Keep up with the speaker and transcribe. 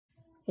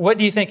what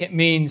do you think it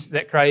means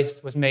that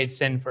Christ was made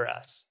sin for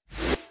us?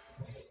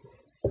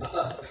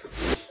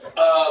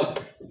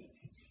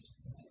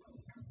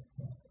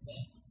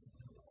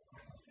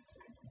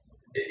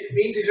 It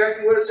means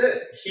exactly what it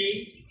said.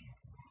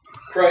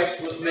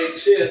 Christ was made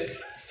sin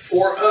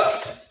for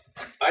us.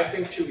 I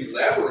think to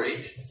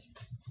elaborate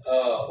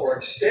or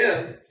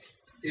extend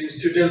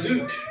is to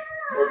dilute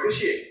or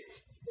appreciate.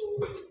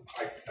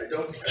 I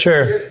don't.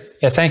 Sure.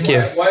 Yeah. Thank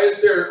you. What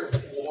does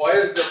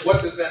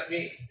that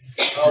mean?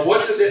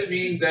 What does it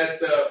mean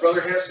that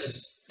Brother Hess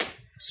is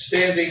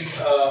standing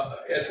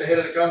at the head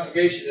of the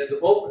congregation in the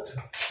pulpit?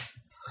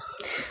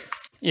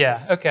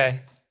 Yeah.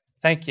 Okay.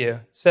 Thank you.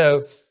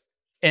 So,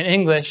 in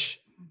English,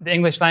 the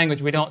English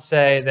language, we don't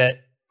say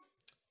that.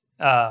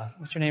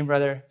 What's your name,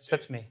 brother?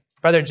 Slips me.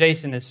 Brother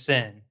Jason is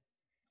sin.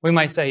 We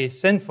might say he's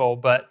sinful,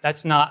 but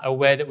that's not a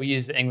way that we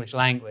use the English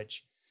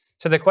language.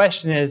 So the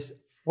question is,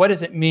 what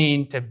does it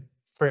mean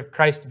for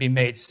Christ to be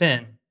made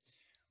sin?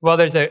 Well,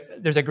 there's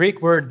a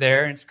Greek word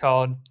there, and it's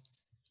called,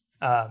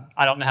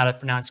 I don't know how to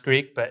pronounce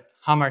Greek, but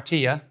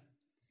hamartia.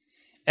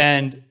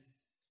 And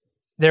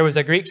there was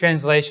a Greek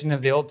translation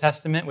of the Old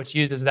Testament which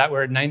uses that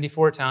word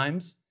 94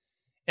 times.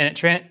 And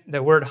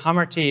the word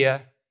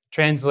hamartia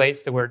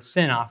translates the word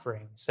sin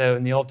offering. So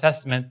in the Old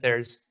Testament, there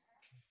is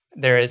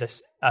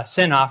a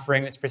sin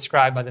offering that's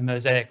prescribed by the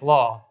Mosaic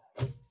Law.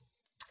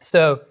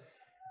 So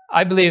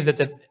I believe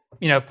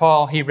that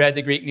Paul, he read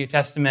the Greek New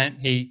Testament,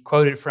 he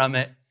quoted from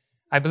it.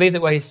 I believe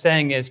that what he's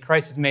saying is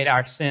Christ has made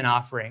our sin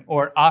offering,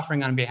 or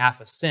offering on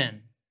behalf of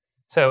sin.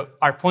 So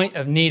our point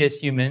of need as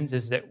humans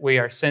is that we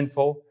are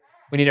sinful.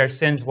 We need our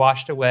sins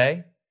washed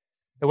away.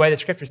 The way the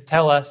scriptures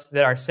tell us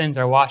that our sins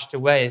are washed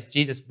away is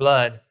Jesus'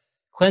 blood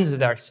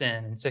cleanses our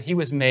sin. And so he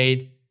was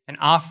made an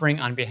offering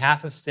on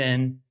behalf of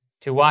sin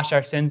to wash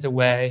our sins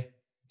away,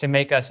 to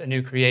make us a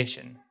new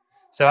creation.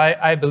 So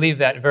I believe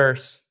that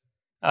verse,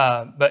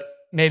 but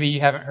maybe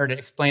you haven't heard it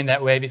explained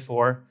that way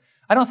before.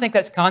 I don't think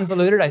that's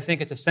convoluted. I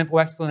think it's a simple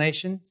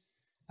explanation.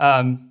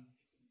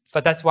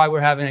 But that's why we're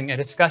having a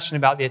discussion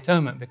about the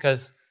atonement,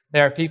 because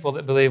there are people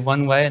that believe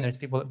one way and there's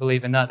people that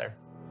believe another.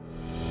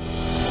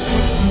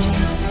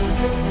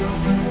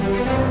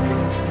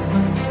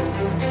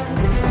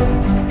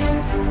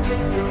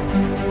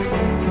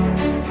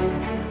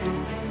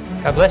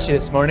 God bless you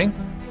this morning.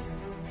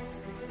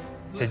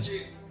 It's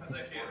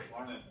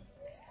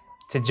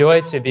a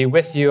joy to be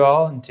with you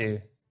all and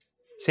to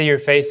see your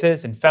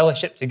faces and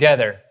fellowship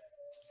together.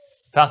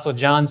 Apostle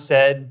John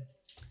said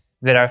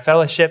that our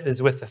fellowship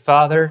is with the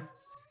Father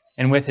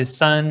and with his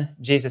Son,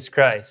 Jesus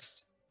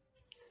Christ.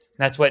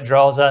 And that's what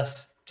draws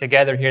us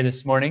together here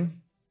this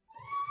morning.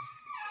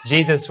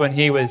 Jesus, when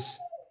he was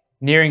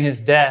nearing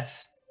his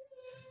death,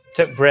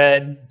 took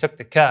bread, took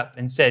the cup,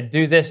 and said,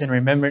 "Do this in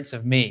remembrance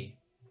of me."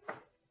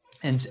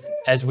 And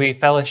as we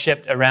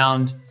fellowshipped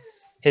around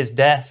his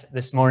death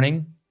this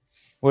morning,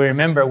 we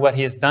remember what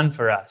he has done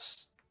for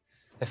us.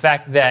 The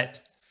fact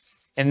that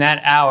in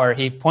that hour,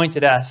 he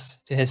pointed us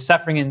to his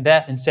suffering and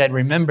death and said,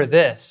 "Remember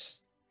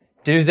this,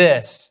 do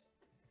this,"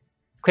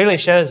 clearly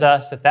shows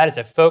us that that is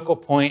a focal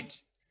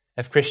point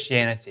of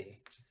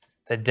Christianity,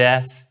 the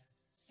death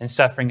and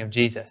suffering of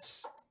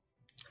Jesus.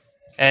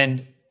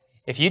 And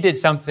if you did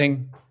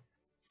something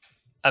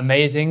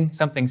amazing,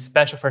 something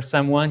special for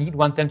someone, you'd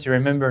want them to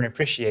remember and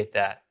appreciate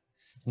that.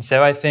 And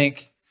so I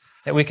think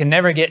that we can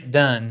never get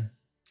done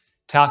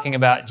talking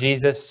about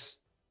Jesus,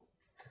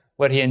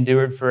 what he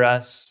endured for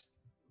us,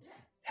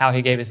 how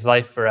he gave his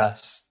life for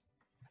us.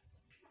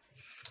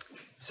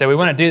 So we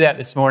want to do that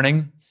this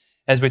morning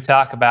as we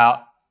talk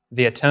about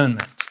the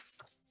atonement.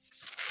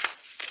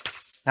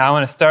 Now I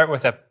want to start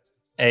with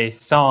a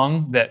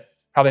song that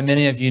probably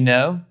many of you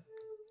know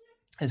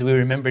as we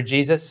remember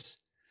Jesus.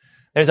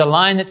 There's a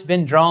line that's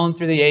been drawn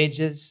through the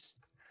ages.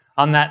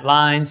 On that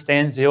line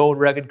stands the old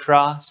rugged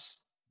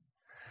cross.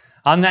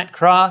 On that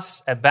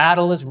cross, a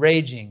battle is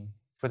raging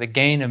for the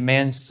gain of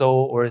man's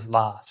soul or his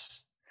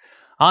loss.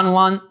 On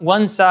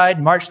one side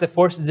march the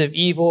forces of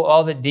evil,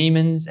 all the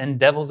demons and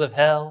devils of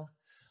hell.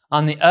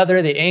 On the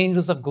other, the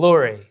angels of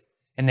glory,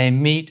 and they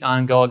meet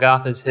on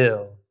Golgotha's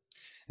hill.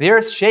 The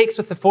earth shakes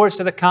with the force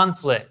of the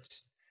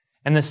conflict,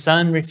 and the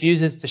sun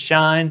refuses to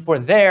shine, for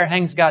there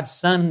hangs God's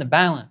Son in the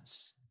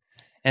balance.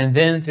 And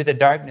then through the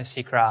darkness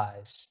he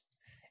cries,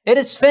 "It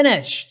is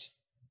finished."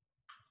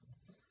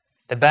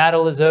 The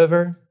battle is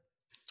over.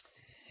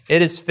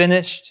 It is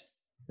finished.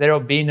 There will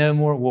be no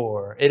more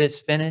war. It is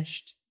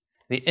finished.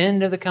 The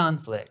end of the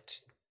conflict.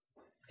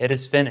 It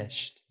is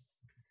finished.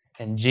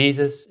 And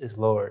Jesus is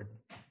Lord.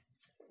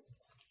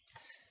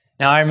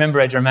 Now, I remember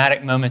a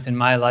dramatic moment in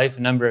my life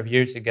a number of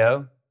years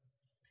ago.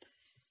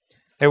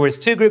 There was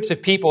two groups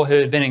of people who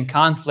had been in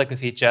conflict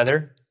with each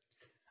other.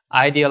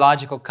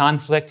 Ideological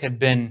conflict had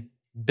been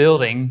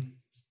building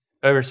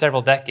over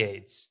several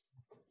decades.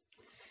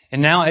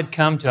 And now it had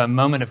come to a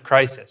moment of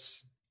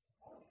crisis.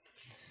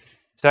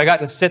 So I got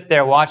to sit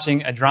there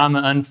watching a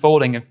drama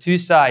unfolding of two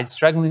sides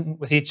struggling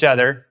with each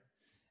other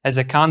as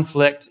the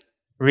conflict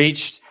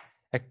reached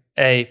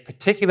a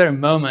particular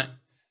moment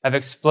of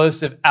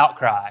explosive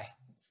outcry.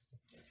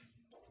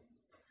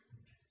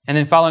 And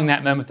then following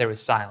that moment, there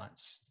was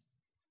silence.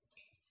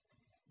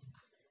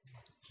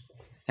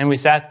 And we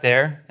sat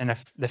there, and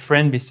the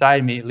friend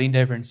beside me leaned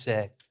over and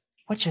said,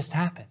 "What just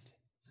happened?"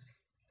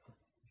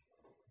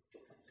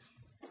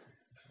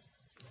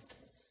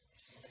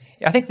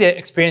 I think the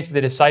experience of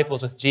the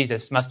disciples with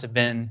Jesus must have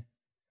been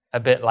a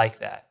bit like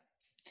that.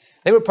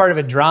 They were part of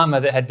a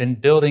drama that had been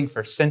building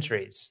for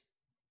centuries,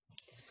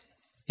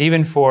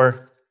 even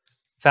for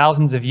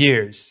thousands of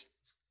years.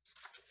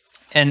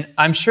 And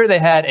I'm sure they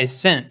had a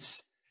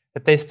sense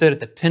that they stood at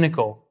the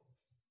pinnacle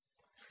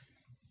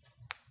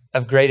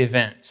of great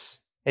events.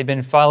 They'd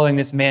been following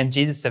this man,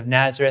 Jesus of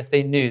Nazareth.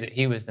 They knew that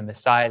he was the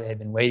Messiah they had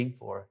been waiting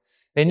for.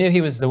 They knew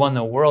he was the one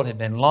the world had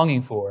been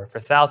longing for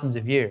thousands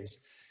of years.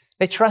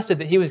 They trusted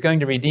that he was going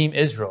to redeem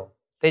Israel.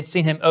 They'd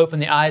seen him open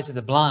the eyes of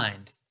the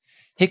blind.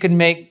 He could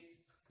make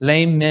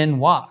lame men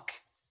walk.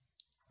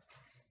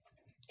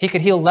 He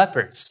could heal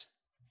lepers.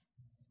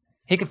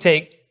 He could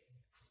take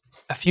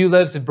a few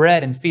loaves of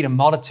bread and feed a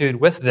multitude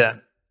with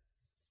them.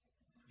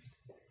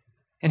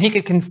 And he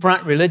could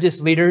confront religious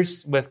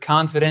leaders with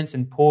confidence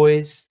and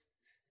poise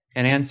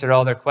and answer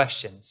all their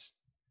questions.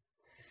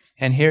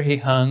 And here he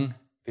hung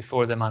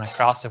before them on a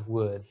cross of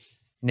wood,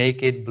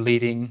 naked,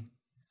 bleeding,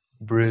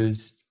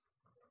 bruised,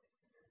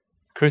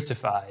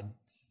 crucified,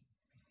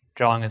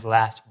 drawing his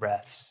last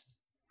breaths.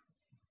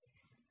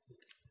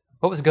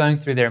 What was going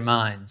through their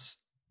minds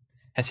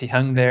as he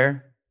hung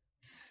there?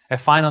 A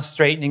final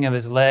straightening of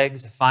his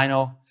legs, a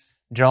final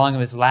drawing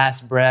of his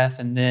last breath,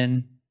 and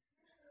then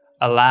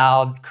a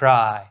loud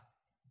cry,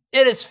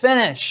 "It is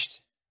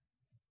finished!"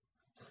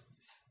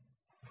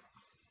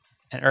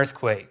 An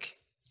earthquake,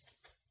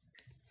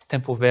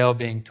 temple veil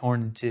being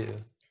torn in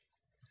two,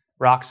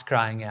 rocks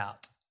crying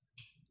out.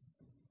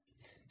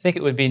 I think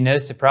it would be no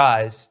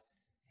surprise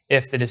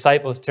if the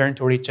disciples turned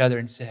toward each other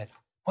and said,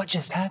 "What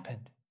just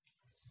happened?"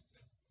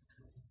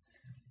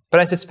 But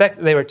I suspect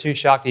that they were too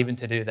shocked even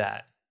to do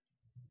that.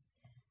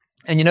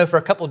 And for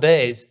a couple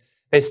days,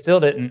 they still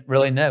didn't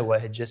really know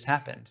what had just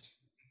happened.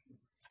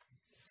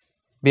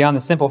 Beyond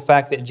the simple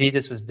fact that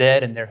Jesus was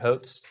dead and their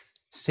hopes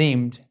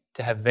seemed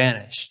to have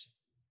vanished,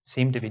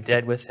 seemed to be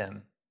dead with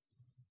him.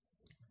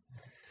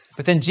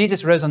 But then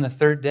Jesus rose on the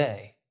third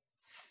day,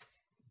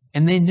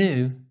 and they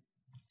knew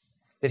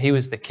that he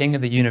was the King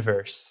of the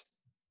universe.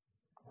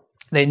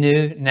 They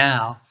knew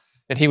now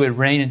that he would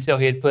reign until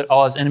he had put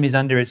all his enemies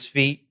under his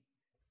feet.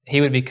 He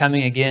would be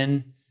coming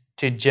again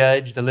to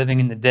judge the living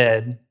and the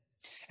dead.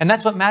 And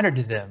that's what mattered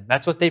to them.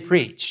 That's what they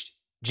preached.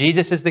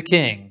 Jesus is the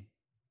King.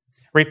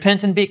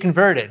 Repent and be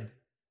converted.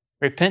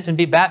 Repent and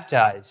be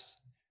baptized.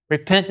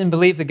 Repent and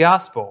believe the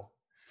gospel.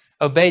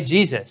 Obey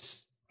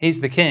Jesus. He's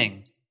the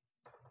King.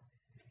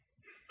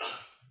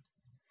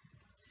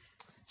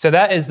 So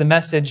that is the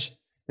message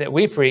that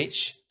we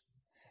preach.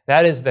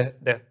 That is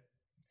the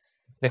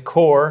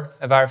core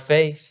of our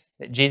faith,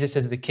 that Jesus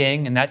is the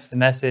King, and that's the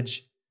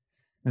message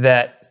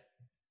that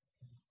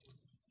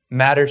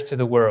matters to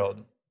the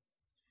world.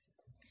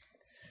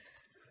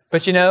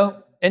 But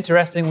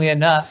interestingly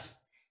enough,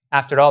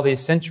 after all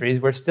these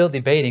centuries, we're still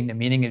debating the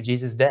meaning of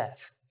Jesus'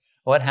 death.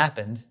 What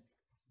happened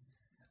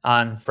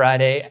on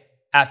Friday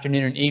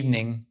afternoon and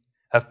evening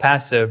of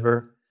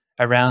Passover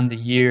around the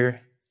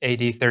year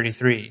AD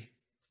 33?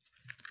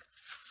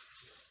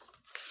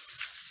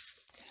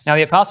 Now,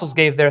 the apostles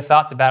gave their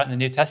thoughts about it in the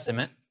New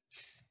Testament,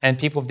 and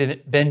people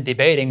have been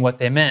debating what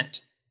they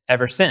meant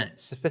ever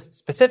since.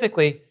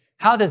 Specifically,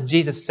 how does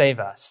Jesus save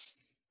us?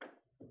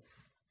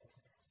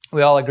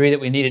 We all agree that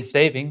we needed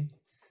saving.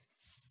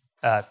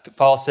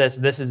 Paul says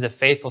this is a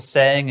faithful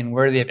saying and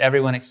worthy of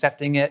everyone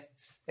accepting it,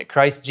 that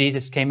Christ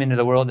Jesus came into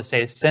the world to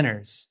save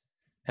sinners,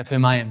 of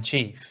whom I am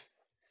chief.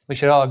 We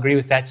should all agree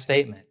with that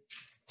statement,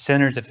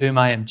 sinners of whom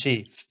I am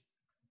chief.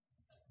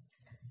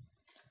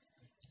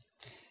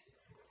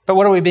 But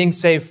what are we being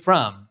saved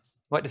from?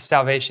 What does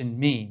salvation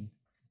mean?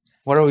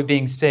 What are we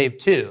being saved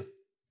to?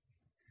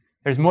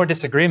 There's more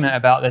disagreement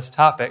about this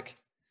topic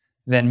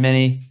than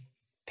many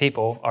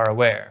people are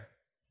aware.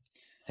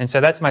 And so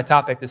that's my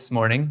topic this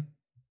morning,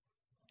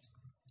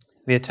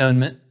 the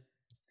atonement,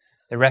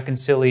 the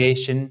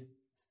reconciliation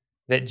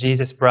that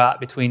Jesus brought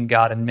between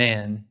God and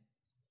man,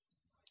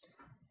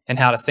 and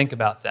how to think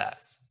about that.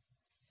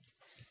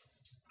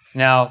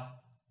 Now,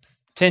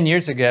 10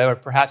 years ago, or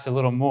perhaps a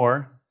little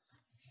more,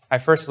 I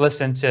first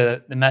listened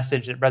to the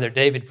message that Brother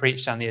David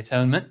preached on the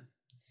atonement,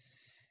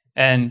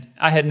 and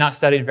I had not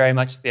studied very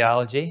much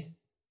theology.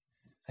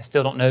 I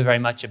still don't know very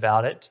much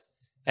about it.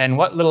 And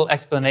what little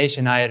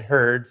explanation I had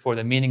heard for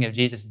the meaning of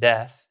Jesus'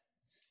 death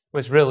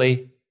was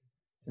really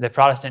the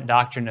Protestant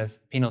doctrine of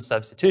penal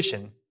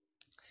substitution.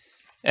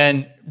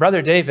 And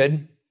Brother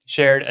David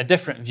shared a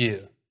different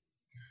view.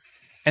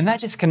 And that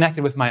just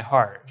connected with my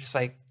heart. Just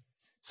like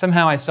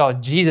somehow I saw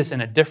Jesus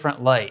in a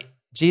different light.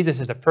 Jesus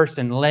is a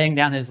person laying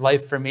down his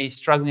life for me,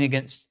 struggling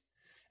against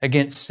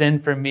sin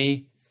for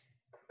me,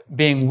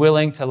 being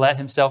willing to let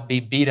himself be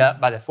beat up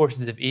by the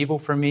forces of evil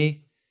for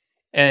me.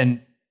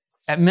 And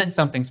that meant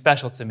something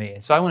special to me.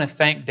 And so I want to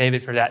thank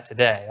David for that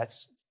today.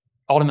 That's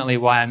ultimately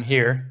why I'm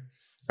here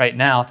right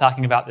now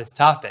talking about this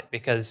topic,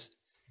 because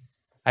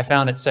I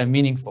found it so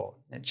meaningful.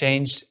 It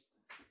changed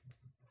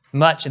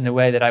much in the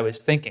way that I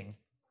was thinking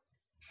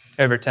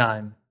over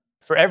time.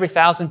 For every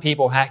 1,000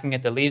 people hacking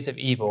at the leaves of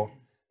evil,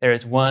 there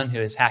is one who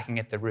is hacking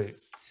at the root.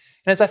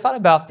 And as I thought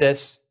about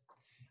this,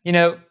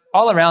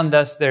 all around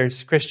us,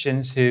 there's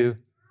Christians who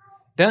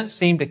don't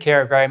seem to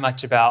care very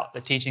much about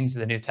the teachings of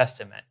the New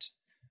Testament.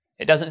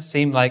 It doesn't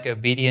seem like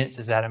obedience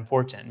is that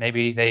important.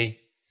 Maybe they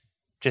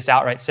just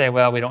outright say,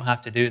 well, we don't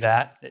have to do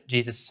that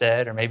Jesus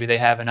said, or maybe they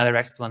have another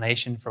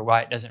explanation for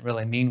why it doesn't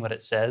really mean what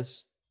it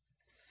says.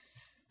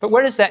 But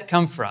where does that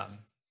come from?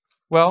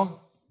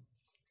 Well,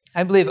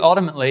 I believe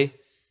ultimately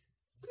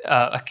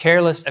a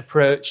careless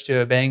approach to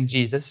obeying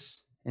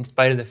Jesus, in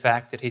spite of the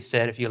fact that he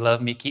said, if you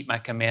love me, keep my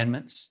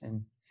commandments,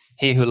 and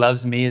he who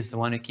loves me is the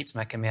one who keeps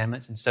my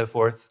commandments, and so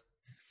forth,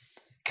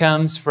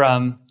 comes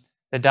from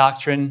the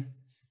doctrine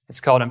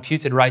that's called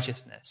imputed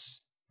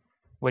righteousness,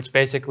 which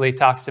basically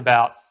talks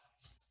about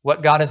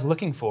what God is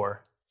looking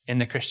for in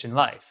the Christian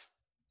life.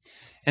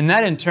 And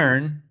that in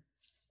turn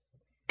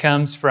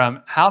comes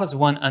from how does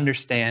one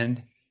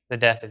understand the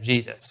death of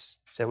Jesus?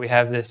 So we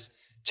have this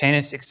chain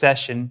of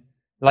succession,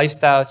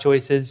 lifestyle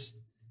choices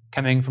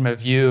coming from a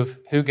view of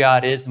who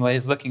God is and what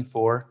he's looking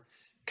for,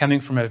 coming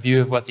from a view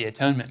of what the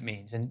atonement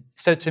means. And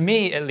so to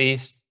me, at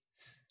least,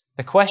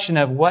 the question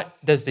of what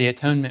does the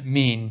atonement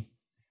mean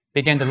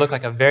began to look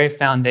like a very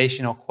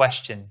foundational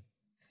question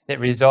that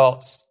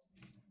results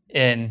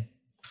in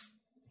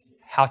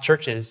how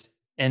churches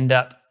end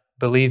up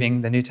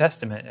believing the New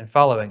Testament and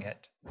following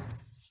it.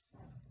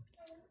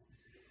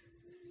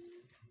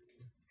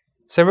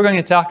 So we're going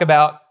to talk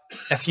about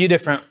a few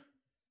different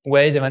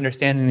ways of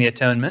understanding the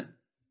atonement.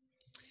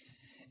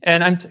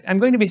 And I'm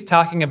going to be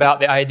talking about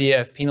the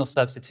idea of penal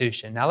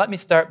substitution. Now let me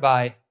start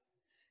by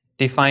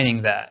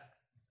defining that.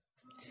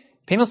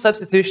 Penal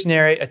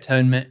substitutionary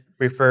atonement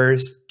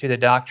refers to the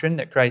doctrine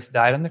that Christ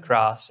died on the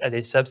cross as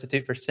a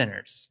substitute for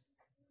sinners.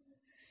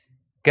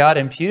 God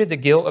imputed the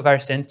guilt of our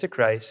sins to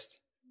Christ,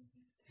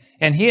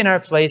 and he in our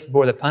place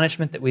bore the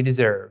punishment that we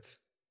deserve.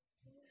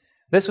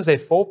 This was a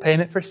full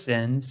payment for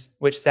sins,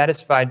 which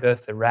satisfied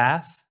both the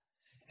wrath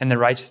and the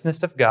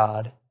righteousness of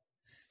God,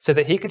 so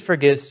that he could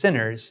forgive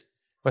sinners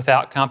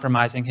without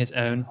compromising his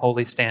own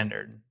holy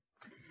standard.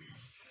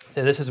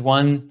 So this is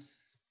one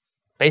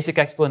basic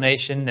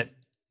explanation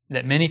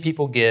that many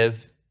people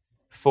give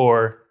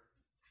for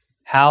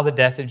how the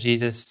death of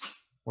Jesus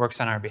works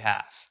on our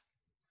behalf.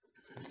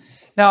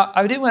 Now,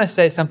 I do want to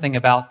say something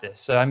about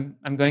this. So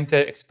I'm going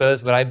to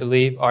expose what I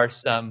believe are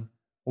some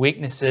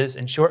weaknesses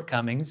and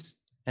shortcomings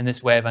in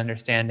this way of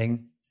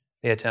understanding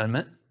the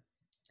atonement.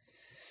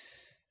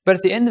 But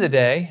at the end of the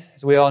day,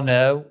 as we all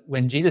know,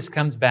 when Jesus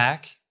comes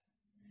back,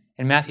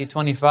 in Matthew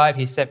 25,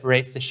 he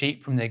separates the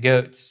sheep from the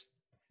goats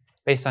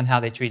based on how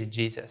they treated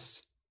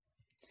Jesus.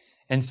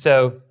 And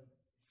so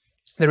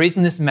the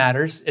reason this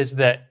matters is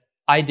that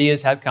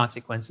ideas have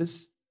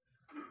consequences.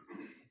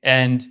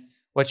 And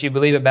what you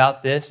believe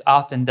about this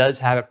often does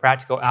have a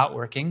practical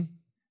outworking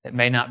that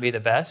may not be the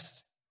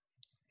best.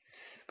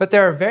 But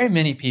there are very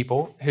many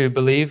people who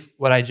believe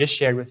what I just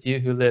shared with you,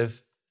 who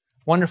live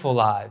wonderful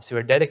lives, who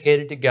are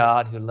dedicated to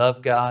God, who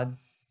love God.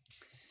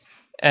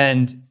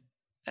 And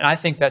I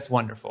think that's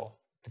wonderful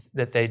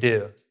that they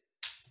do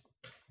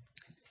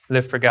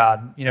live for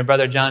God.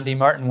 Brother John D.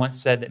 Martin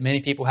once said that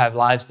many people have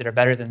lives that are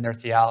better than their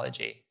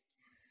theology.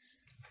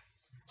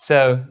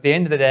 So at the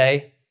end of the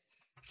day,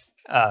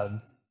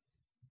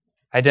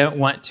 I don't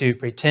want to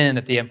pretend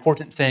that the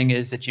important thing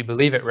is that you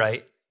believe it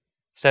right,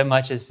 so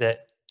much as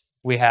that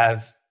we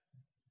love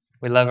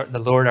the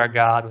Lord our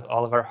God with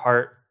all of our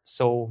heart,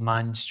 soul,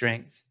 mind,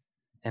 strength,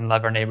 and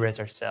love our neighbor as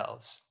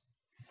ourselves.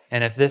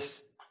 And if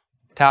this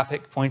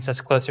topic points us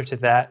closer to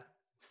that,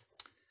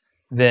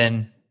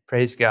 then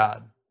praise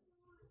God.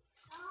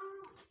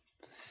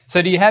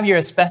 So do you have your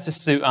asbestos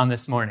suit on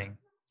this morning?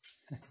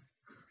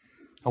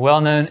 A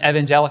well-known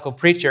evangelical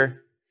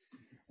preacher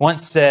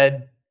once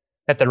said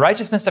that the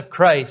righteousness of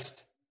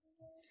Christ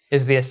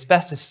is the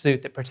asbestos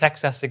suit that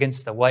protects us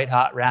against the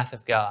white-hot wrath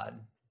of God.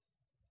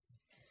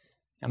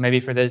 Now, maybe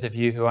for those of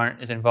you who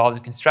aren't as involved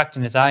in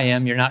construction as I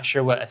am, you're not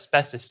sure what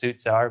asbestos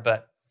suits are,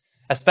 but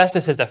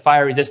asbestos is a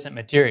fire-resistant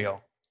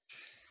material.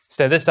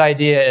 So this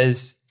idea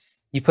is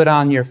you put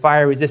on your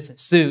fire-resistant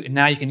suit, and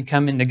now you can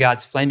come into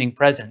God's flaming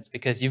presence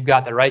because you've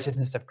got the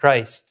righteousness of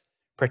Christ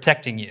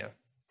protecting you.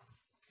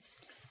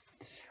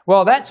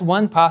 Well, that's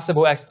one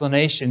possible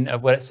explanation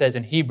of what it says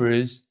in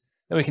Hebrews,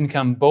 that we can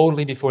come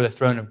boldly before the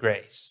throne of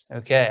grace.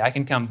 Okay, I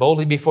can come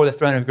boldly before the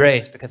throne of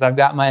grace because I've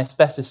got my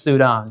asbestos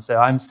suit on, so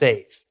I'm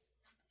safe.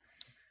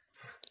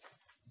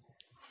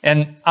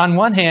 And on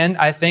one hand,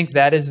 I think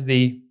that is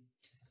the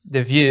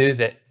view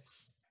that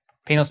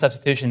penal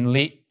substitution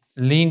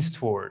leans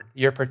toward.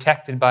 You're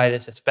protected by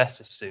this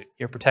asbestos suit.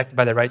 You're protected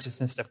by the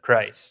righteousness of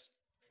Christ.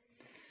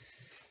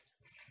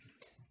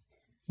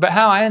 But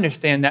how I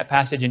understand that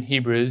passage in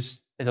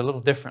Hebrews is a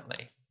little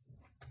differently.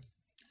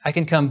 I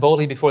can come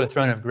boldly before the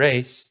throne of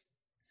grace,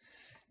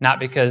 not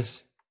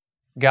because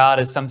God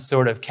is some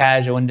sort of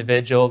casual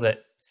individual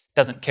that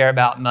doesn't care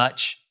about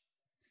much,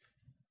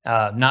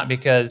 not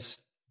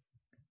because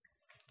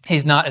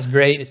He's not as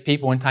great as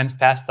people in times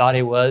past thought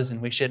he was,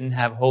 and we shouldn't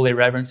have holy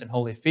reverence and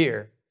holy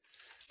fear.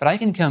 But I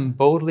can come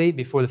boldly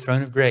before the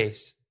throne of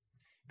grace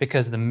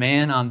because the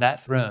man on that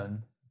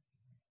throne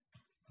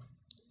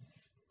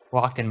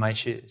walked in my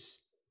shoes.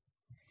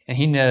 And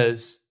he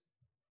knows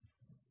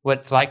what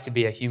it's like to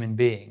be a human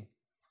being.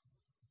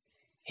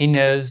 He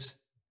knows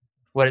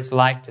what it's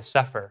like to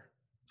suffer.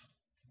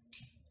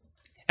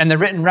 And the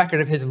written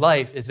record of his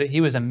life is that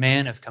he was a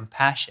man of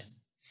compassion.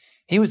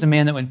 He was a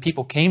man that when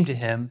people came to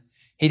him,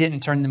 he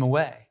didn't turn them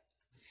away.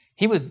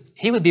 He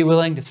would be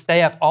willing to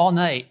stay up all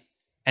night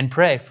and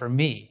pray for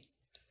me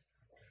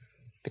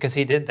because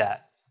he did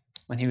that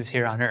when he was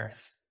here on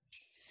earth.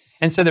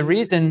 And so the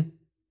reason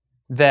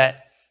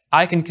that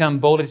I can come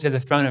boldly to the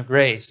throne of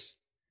grace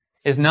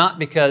is not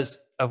because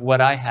of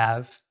what I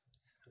have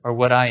or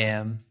what I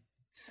am,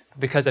 but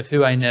because of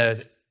who I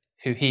know,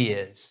 who he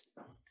is.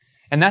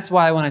 And that's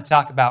why I want to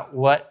talk about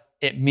what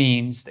it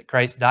means that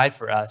Christ died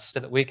for us so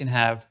that we can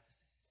have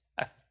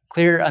a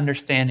clear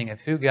understanding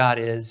of who God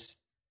is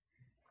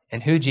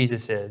and who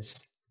Jesus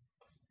is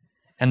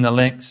and the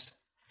lengths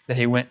that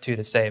he went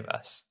to save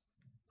us.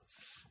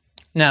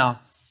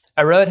 Now,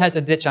 a road has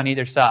a ditch on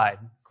either side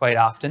quite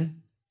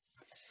often.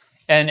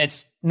 And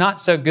it's not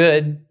so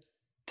good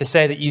to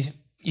say that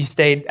you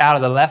stayed out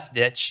of the left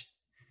ditch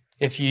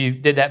if you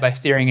did that by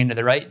steering into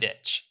the right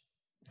ditch.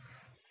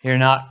 You're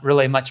not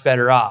really much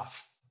better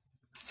off.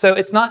 So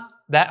it's not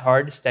that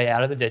hard to stay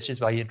out of the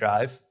ditches while you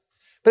drive,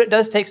 but it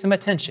does take some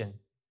attention.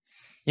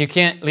 You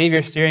can't leave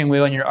your steering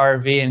wheel in your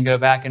RV and go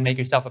back and make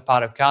yourself a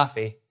pot of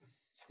coffee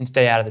and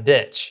stay out of the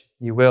ditch.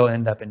 You will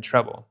end up in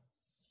trouble.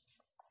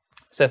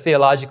 So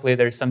theologically,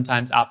 there's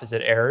sometimes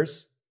opposite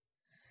errors.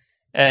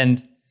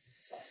 And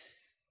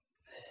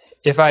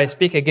if I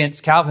speak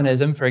against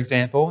Calvinism, for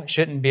example, it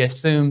shouldn't be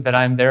assumed that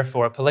I'm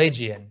therefore a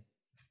Pelagian.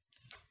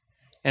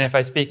 And if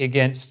I speak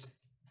against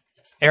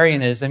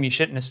Arianism, you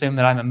shouldn't assume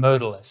that I'm a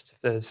modalist,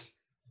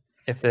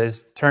 if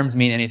those terms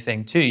mean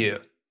anything to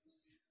you.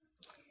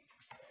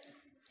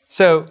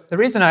 So the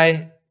reason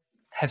I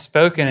have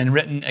spoken and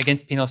written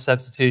against penal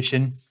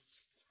substitution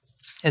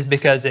is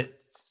because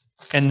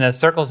in the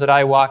circles that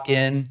I walk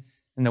in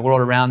the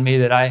world around me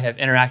that I have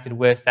interacted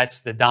with,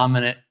 that's the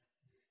dominant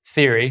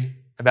theory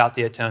about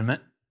the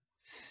atonement.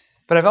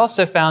 But I've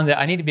also found that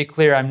I need to be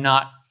clear I'm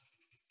not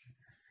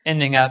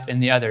ending up in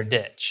the other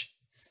ditch.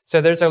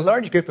 So there's a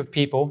large group of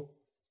people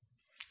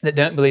that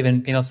don't believe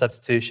in penal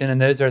substitution, and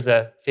those are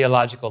the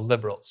theological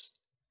liberals.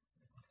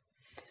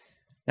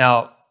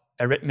 Now,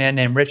 a man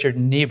named Richard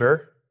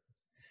Niebuhr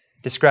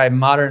described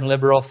modern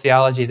liberal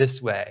theology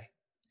this way: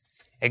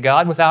 a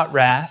God without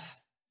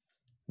wrath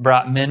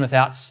brought men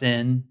without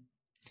sin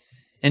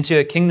into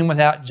a kingdom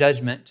without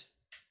judgment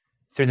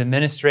through the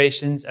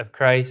ministrations of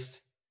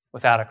Christ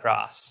without a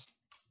cross.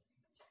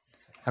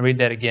 I read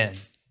that again.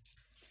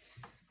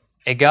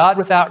 A God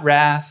without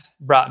wrath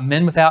brought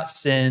men without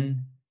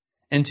sin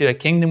into a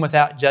kingdom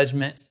without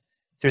judgment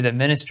through the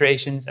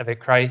ministrations of a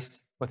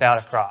Christ without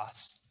a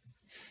cross.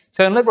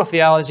 So in liberal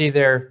theology,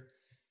 they're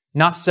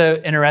not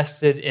so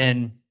interested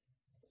in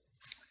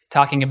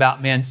talking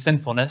about man's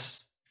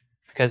sinfulness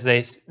because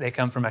they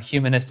come from a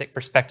humanistic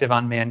perspective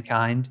on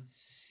mankind.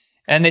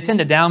 And they tend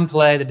to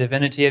downplay the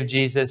divinity of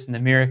Jesus and the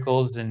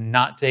miracles and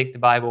not take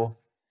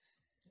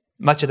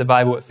much of the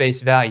Bible at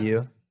face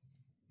value.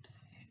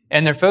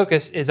 And their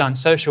focus is on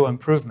social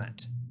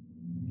improvement.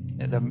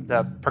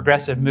 The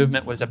progressive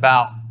movement was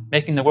about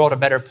making the world a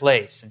better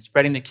place and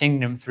spreading the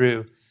kingdom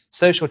through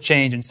social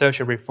change and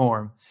social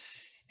reform.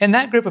 And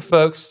that group of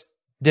folks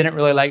didn't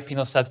really like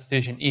penal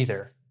substitution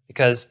either,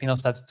 because penal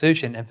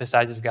substitution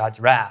emphasizes God's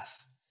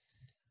wrath.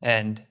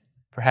 And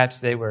perhaps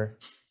they were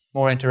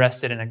more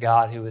interested in a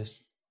God who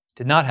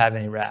did not have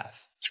any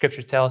wrath.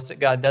 Scriptures tell us that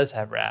God does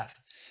have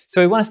wrath.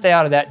 So we want to stay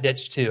out of that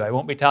ditch too. I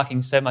won't be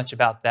talking so much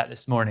about that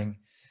this morning,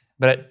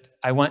 but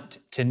I want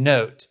to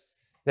note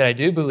that I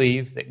do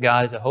believe that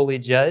God is a holy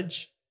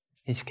judge.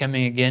 He's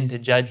coming again to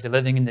judge the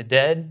living and the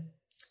dead,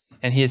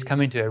 and he is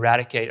coming to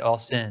eradicate all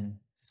sin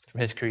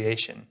from his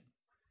creation.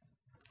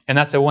 And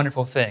that's a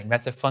wonderful thing.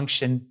 That's a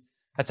function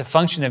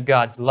of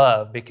God's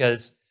love,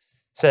 because it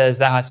says,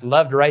 "Thou hast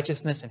loved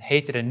righteousness and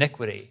hated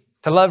iniquity."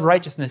 To love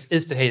righteousness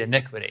is to hate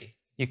iniquity.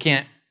 You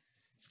can't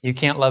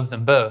love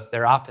them both.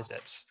 They're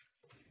opposites.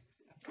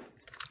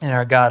 And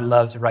our God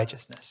loves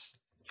righteousness.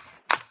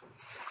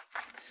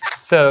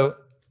 So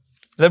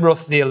liberal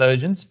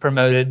theologians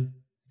promoted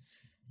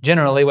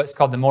generally what's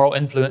called the moral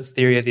influence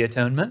theory of the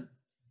atonement.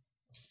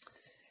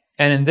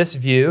 And in this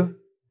view,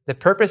 the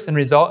purpose and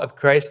result of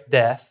Christ's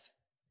death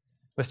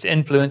was to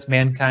influence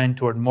mankind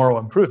toward moral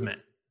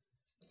improvement.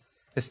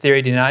 This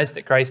theory denies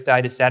that Christ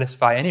died to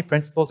satisfy any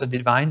principles of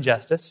divine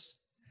justice,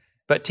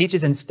 but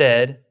teaches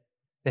instead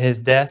that his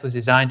death was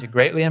designed to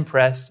greatly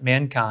impress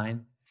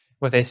mankind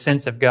with a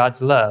sense of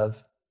God's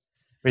love,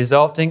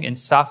 resulting in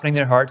softening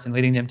their hearts and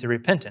leading them to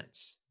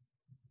repentance.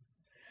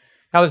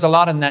 Now, there's a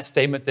lot in that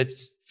statement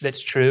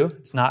that's true.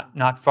 It's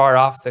not far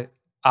off, but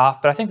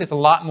I think there's a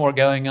lot more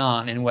going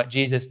on in what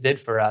Jesus did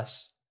for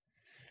us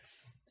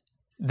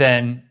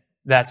than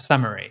that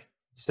summary.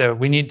 So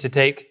we need to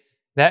take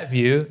that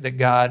view that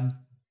God,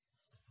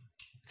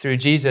 through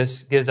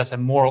Jesus, gives us a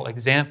moral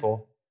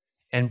example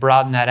and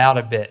broaden that out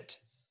a bit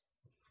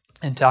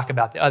and talk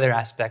about the other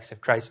aspects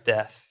of Christ's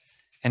death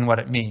and what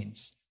it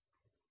means.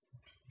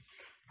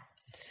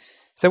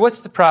 So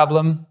what's the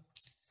problem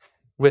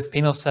with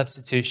penal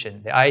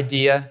substitution? The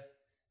idea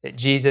that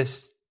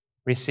Jesus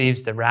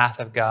receives the wrath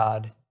of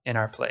God in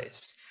our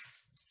place.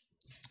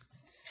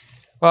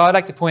 Well, I'd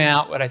like to point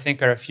out what I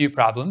think are a few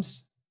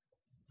problems.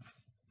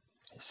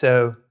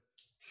 So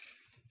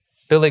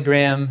Billy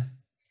Graham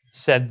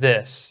said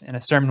this in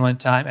a sermon one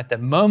time: at the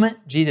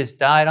moment Jesus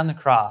died on the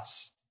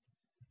cross,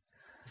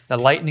 the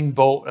lightning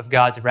bolt of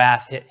God's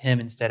wrath hit him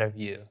instead of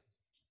you.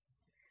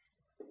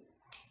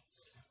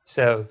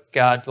 So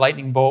God's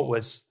lightning bolt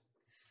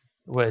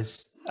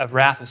of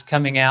wrath was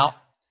coming out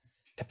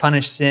to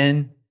punish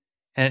sin,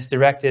 and it's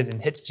directed and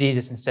hits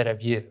Jesus instead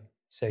of you.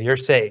 So you're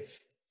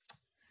safe.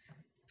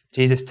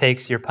 Jesus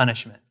takes your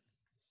punishment.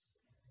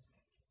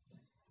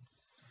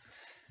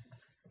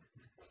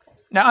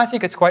 Now, I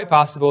think it's quite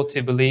possible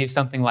to believe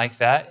something like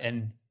that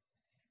and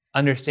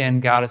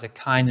understand God as a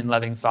kind and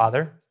loving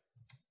Father.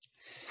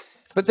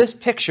 But this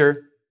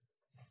picture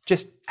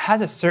just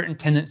has a certain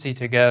tendency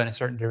to go in a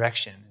certain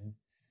direction.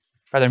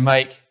 Brother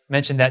Mike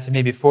mentioned that to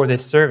me before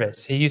this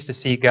service. He used to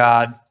see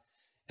God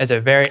as a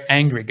very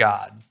angry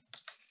God,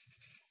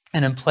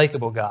 an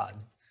implacable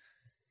God,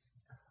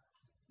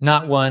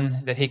 not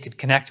one that he could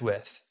connect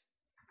with.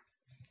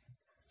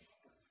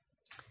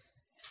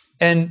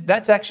 And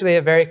that's actually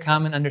a very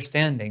common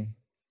understanding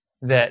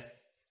that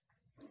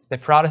the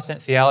Protestant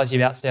theology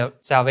about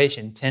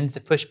salvation tends to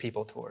push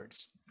people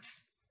towards.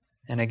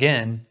 And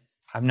again,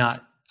 I'm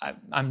not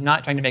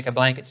trying to make a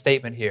blanket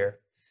statement here,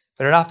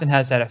 but it often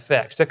has that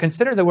effect. So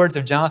consider the words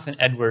of Jonathan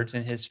Edwards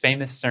in his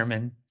famous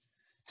sermon,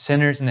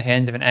 Sinners in the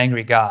Hands of an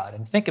Angry God,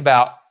 and think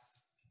about,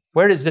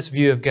 where does this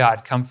view of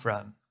God come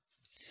from?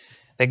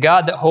 The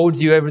God that holds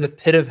you over the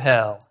pit of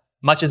hell,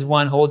 much as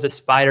one holds a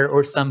spider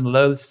or some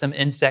loathsome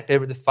insect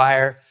over the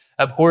fire,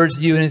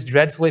 abhors you and is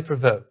dreadfully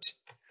provoked.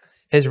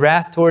 His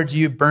wrath towards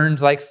you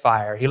burns like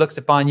fire. He looks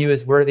upon you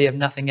as worthy of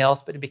nothing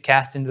else but to be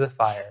cast into the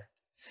fire.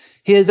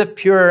 He is of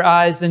purer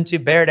eyes than to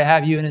bear to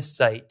have you in his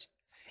sight.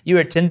 You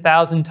are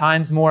 10,000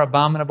 times more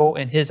abominable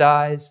in his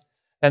eyes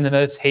than the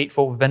most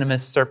hateful,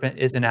 venomous serpent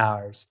is in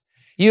ours.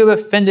 You have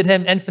offended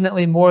him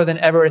infinitely more than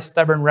ever a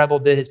stubborn rebel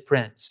did his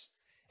prince,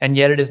 and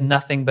yet it is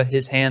nothing but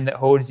his hand that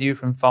holds you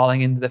from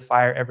falling into the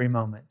fire every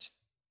moment.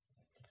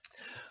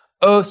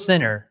 O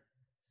sinner,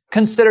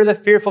 consider the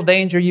fearful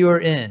danger you are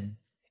in.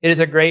 It is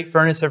a great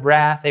furnace of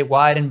wrath, a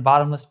wide and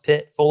bottomless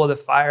pit full of the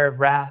fire of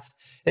wrath,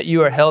 that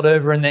you are held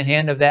over in the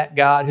hand of that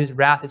God whose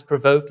wrath is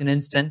provoked and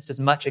incensed as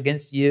much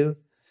against you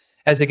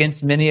as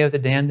against many of the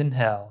damned in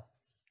hell.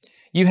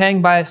 You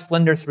hang by a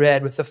slender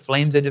thread with the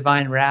flames of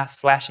divine wrath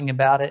flashing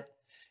about it,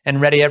 and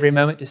ready every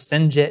moment to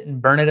singe it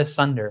and burn it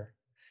asunder.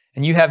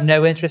 And you have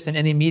no interest in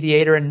any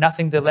mediator and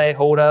nothing to lay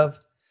hold of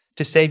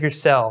to save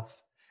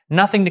yourself,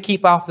 nothing to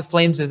keep off the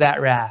flames of that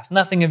wrath,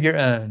 nothing of your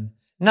own,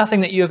 nothing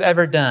that you have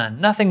ever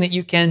done, nothing that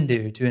you can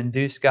do to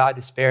induce God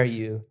to spare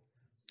you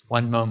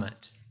one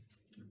moment.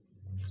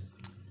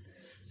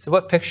 So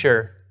what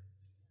picture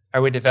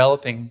are we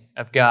developing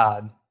of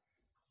God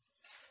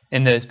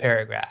in those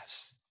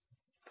paragraphs?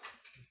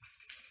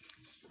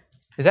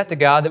 Is that the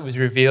God that was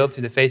revealed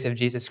through the face of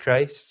Jesus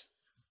Christ?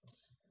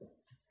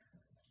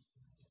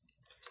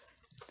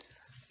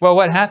 Well,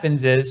 what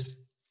happens is,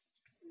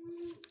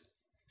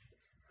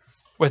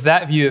 with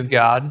that view of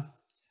God,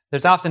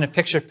 there's often a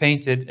picture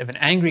painted of an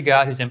angry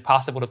God who's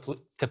impossible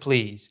to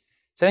please.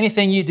 So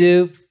anything you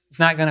do is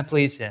not going to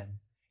please him.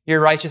 Your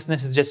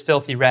righteousness is just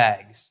filthy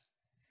rags.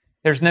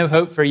 There's no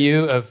hope for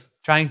you of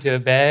trying to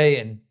obey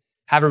and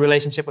have a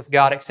relationship with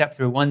God except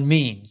through one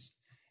means,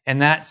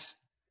 and that's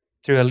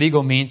through a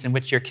legal means in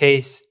which your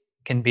case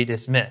can be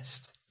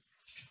dismissed.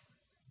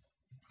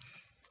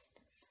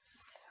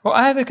 Well,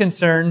 I have a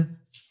concern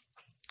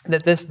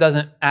that this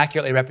doesn't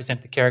accurately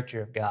represent the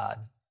character of God.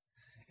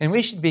 And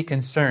we should be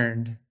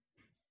concerned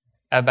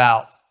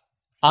about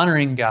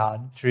honoring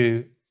God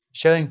through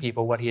showing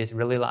people what he is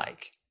really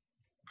like.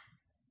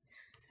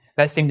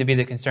 That seemed to be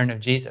the concern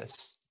of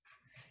Jesus.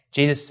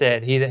 Jesus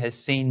said, "He that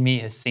has seen me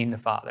has seen the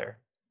Father."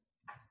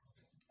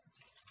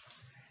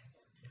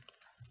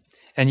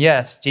 And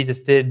yes, Jesus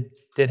did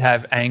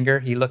have anger.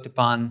 He looked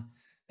upon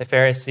the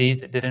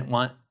Pharisees that didn't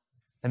want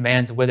the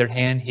man's withered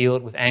hand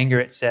healed with anger,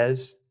 it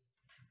says.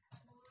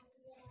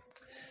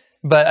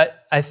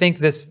 But I think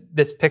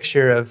this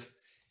picture of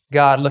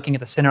God looking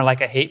at the sinner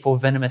like a hateful,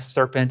 venomous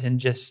serpent and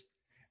just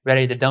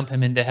ready to dump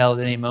him into hell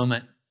at any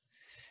moment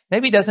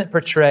maybe doesn't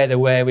portray the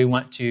way we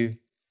want to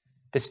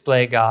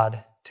display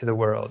God to the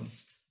world.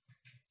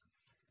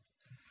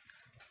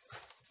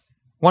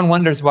 One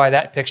wonders why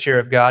that picture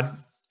of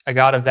God, a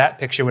God of that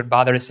picture, would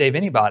bother to save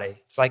anybody.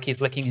 It's like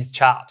he's licking his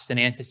chops in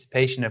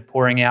anticipation of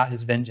pouring out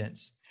his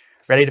vengeance,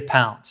 ready to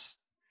pounce.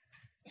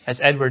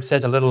 As Edward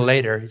says a little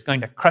later, he's going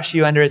to crush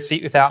you under his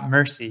feet without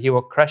mercy. He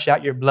will crush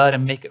out your blood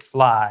and make it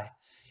fly,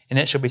 and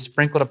it shall be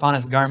sprinkled upon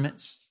his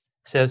garments,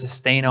 so as to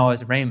stain all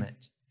his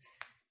raiment.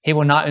 He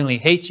will not only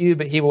hate you,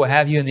 but he will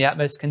have you in the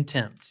utmost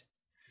contempt.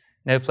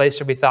 No place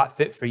shall be thought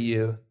fit for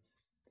you,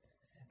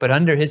 but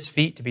under his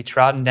feet to be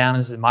trodden down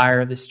as the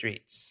mire of the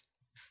streets.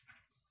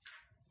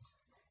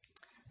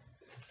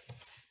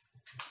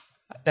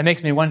 That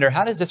makes me wonder,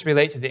 how does this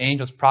relate to the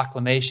angel's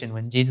proclamation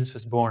when Jesus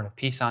was born of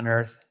peace on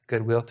earth,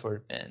 goodwill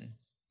toward men?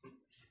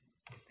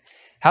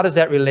 How does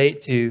that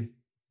relate to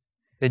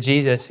the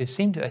Jesus who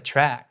seemed to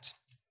attract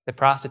the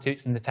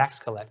prostitutes and the tax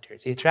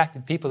collectors? He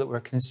attracted people that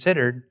were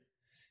considered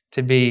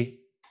to be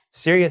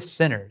serious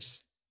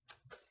sinners.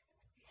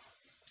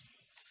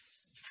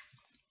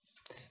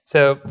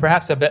 So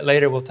perhaps a bit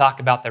later we'll talk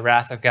about the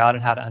wrath of God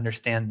and how to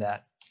understand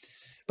that.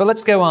 But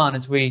let's go on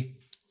as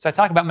I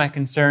talk about my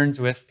concerns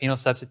with penal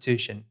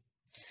substitution.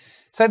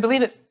 So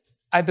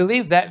I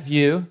believe that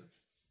view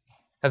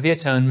of the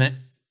atonement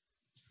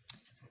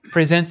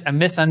presents a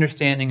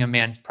misunderstanding of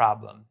man's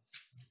problem.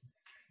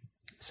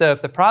 So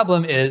if the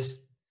problem is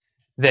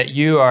that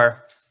you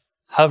are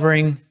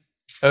hovering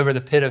over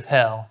the pit of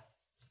hell,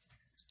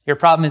 your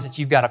problem is that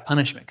you've got a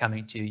punishment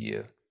coming to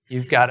you.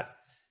 You've got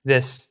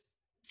this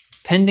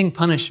pending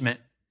punishment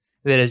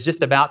that is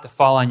just about to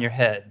fall on your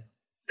head.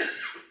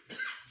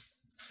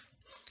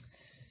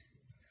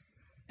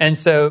 And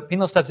so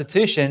penal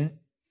substitution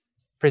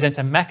presents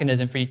a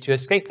mechanism for you to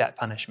escape that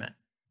punishment.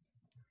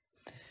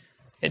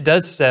 It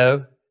does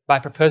so by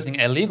proposing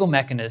a legal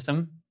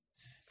mechanism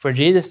for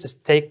Jesus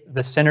to take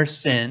the sinner's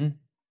sin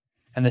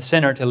and the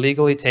sinner to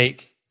legally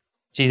take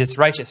Jesus'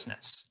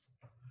 righteousness.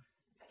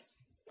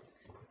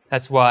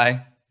 That's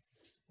why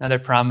another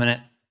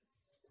prominent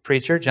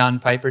preacher, John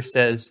Piper,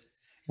 says,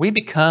 "We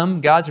become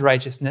God's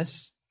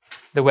righteousness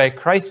the way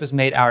Christ was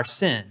made our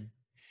sin.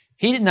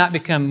 He did not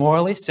become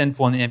morally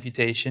sinful in the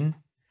imputation.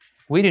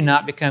 We do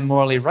not become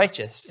morally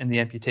righteous in the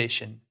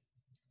imputation.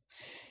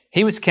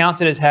 He was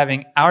counted as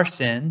having our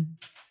sin.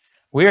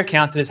 We are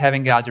counted as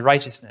having God's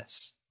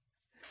righteousness.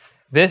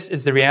 This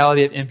is the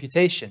reality of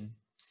imputation.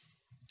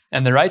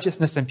 And the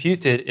righteousness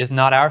imputed is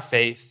not our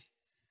faith,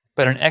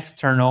 but an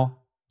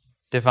external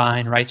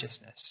divine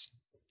righteousness."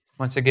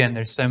 Once again,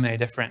 there's so many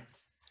different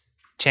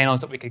channels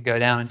that we could go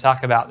down and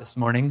talk about this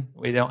morning.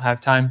 We don't have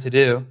time to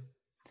do.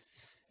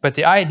 But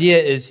the idea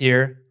is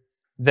here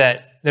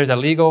that there's a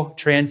legal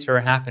transfer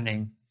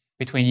happening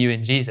between you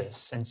and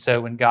Jesus. And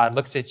so when God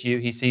looks at you,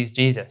 he sees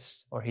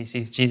Jesus, or he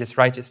sees Jesus'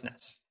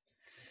 righteousness.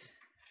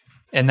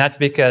 And that's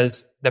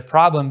because the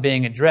problem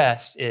being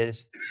addressed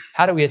is,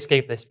 how do we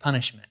escape this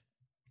punishment?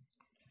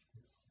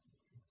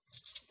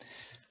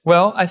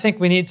 Well, I think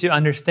we need to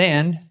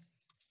understand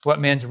what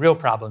man's real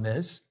problem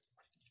is,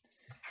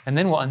 and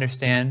then we'll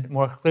understand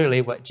more clearly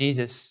what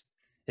Jesus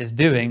is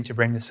doing to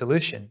bring the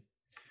solution.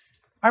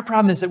 Our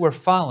problem is that we're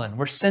fallen,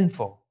 we're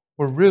sinful,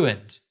 we're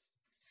ruined.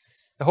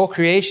 The whole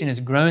creation is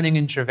groaning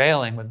and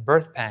travailing with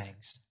birth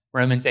pangs,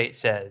 Romans 8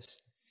 says.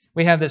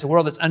 We have this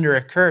world that's under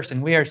a curse,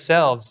 and we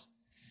ourselves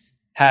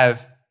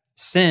have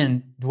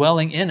sin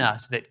dwelling in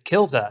us that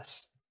kills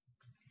us.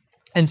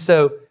 And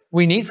so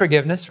we need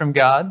forgiveness from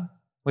God.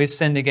 We've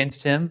sinned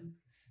against him,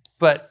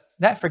 but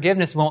that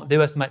forgiveness won't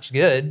do us much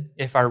good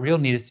if our real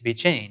need is to be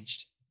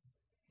changed.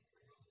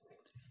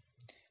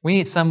 We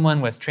need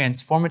someone with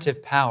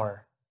transformative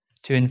power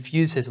to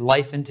infuse his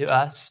life into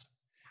us,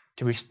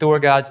 to restore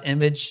God's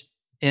image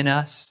in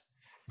us,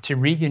 to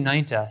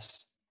reunite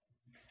us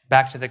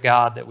back to the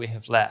God that we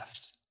have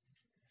left.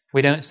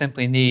 We don't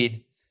simply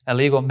need a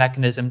legal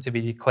mechanism to be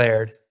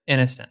declared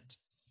innocent.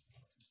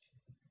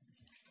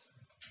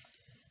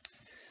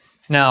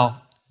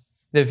 Now,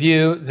 the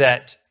view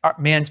that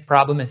man's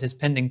problem is his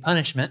pending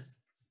punishment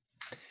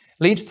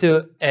leads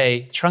to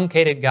a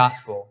truncated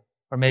gospel,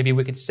 or maybe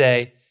we could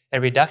say a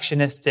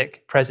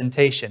reductionistic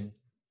presentation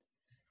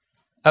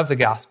of the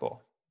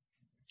gospel.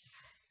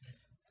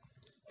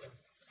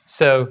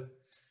 So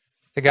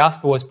the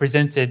gospel was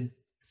presented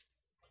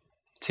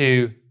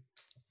to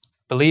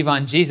believe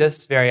on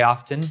Jesus very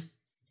often,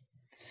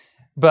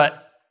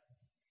 but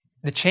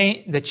the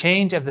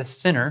change of the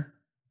sinner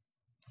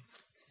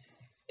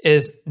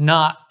is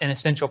not an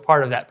essential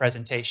part of that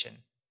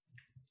presentation,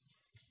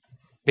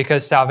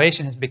 because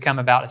salvation has become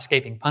about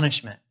escaping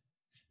punishment,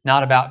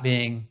 not about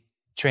being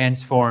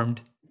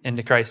transformed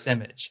into Christ's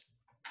image.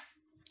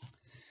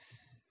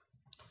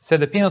 So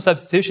the penal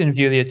substitution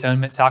view of the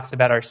atonement talks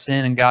about our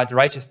sin and God's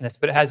righteousness,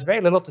 but it has very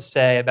little to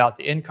say about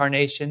the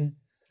incarnation,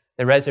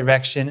 the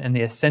resurrection, and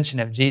the ascension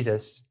of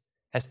Jesus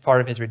as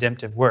part of his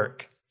redemptive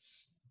work.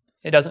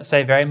 It doesn't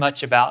say very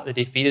much about the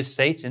defeat of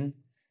Satan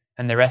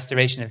and the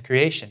restoration of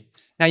creation.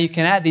 Now, you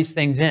can add these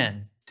things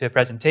in to a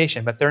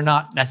presentation, but they're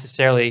not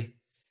necessarily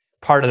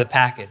part of the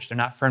package. They're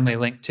not firmly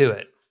linked to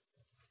it.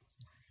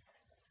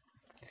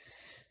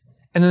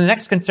 And then the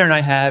next concern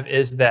I have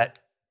is that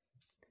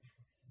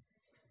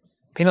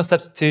penal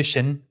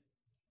substitution,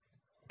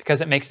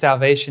 because it makes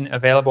salvation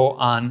available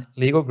on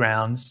legal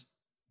grounds,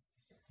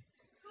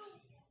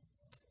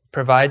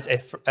 provides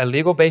a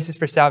legal basis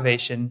for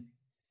salvation,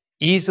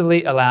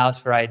 easily allows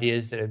for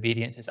ideas that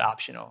obedience is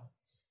optional.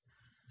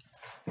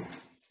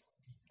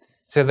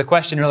 So the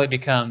question really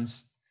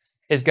becomes,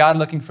 Is God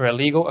looking for a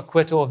legal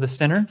acquittal of the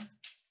sinner?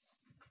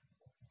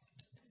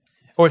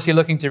 Or is he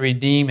looking to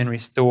redeem and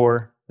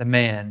restore the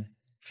man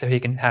so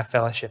he can have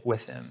fellowship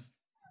with him?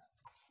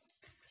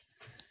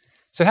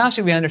 So how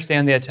should we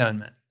understand the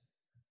atonement?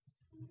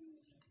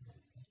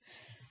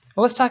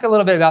 Well, let's talk a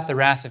little bit about the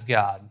wrath of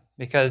God,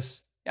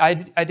 because I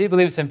do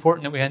believe it's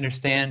important that we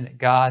understand that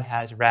God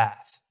has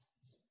wrath.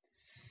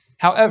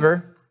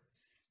 However,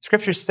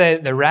 scriptures say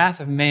that the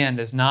wrath of man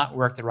does not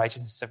work the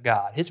righteousness of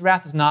God. His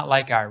wrath is not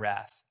like our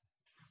wrath.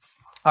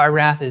 Our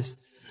wrath is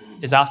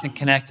often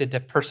connected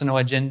to personal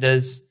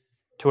agendas,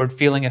 toward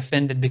feeling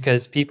offended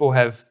because people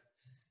have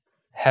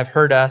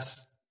hurt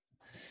us.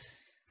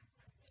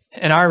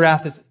 And our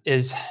wrath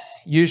is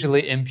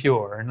usually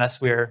impure,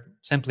 unless we're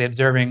simply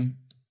observing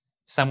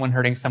someone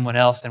hurting someone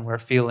else and we're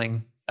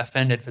feeling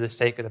offended for the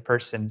sake of the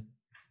person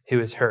who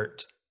is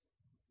hurt.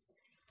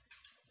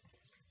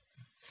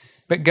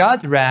 But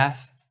God's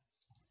wrath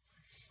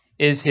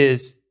is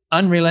his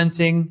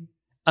unrelenting,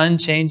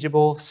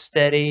 unchangeable,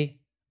 steady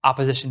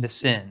opposition to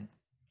sin.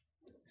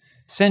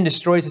 Sin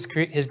destroys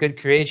his good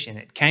creation.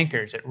 It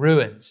cankers, it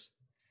ruins.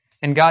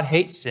 And God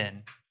hates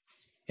sin.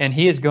 And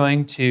he is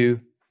going to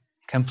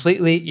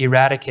completely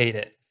eradicate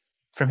it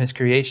from his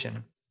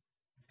creation.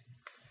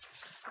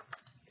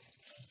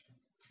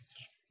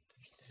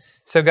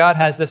 So God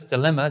has this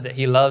dilemma that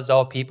he loves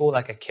all people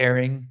like a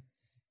caring,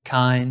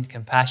 kind,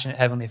 compassionate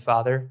Heavenly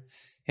Father,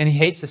 and he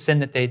hates the sin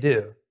that they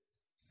do.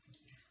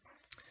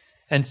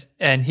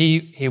 And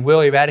he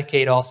will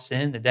eradicate all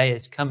sin. The day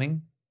is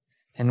coming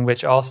in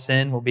which all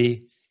sin will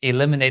be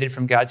eliminated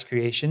from God's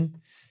creation.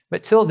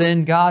 But till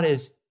then, God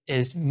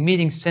is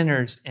meeting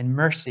sinners in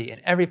mercy in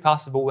every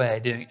possible way,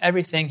 doing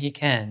everything he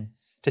can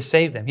to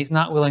save them. He's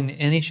not willing that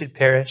any should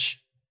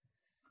perish,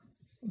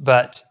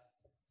 but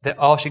that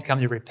all should come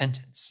to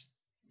repentance.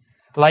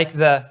 Like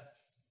the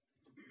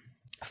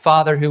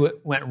father who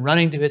went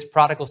running to his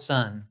prodigal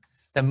son,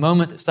 the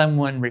moment that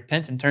someone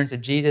repents and turns to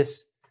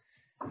Jesus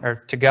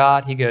or to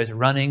God, he goes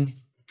running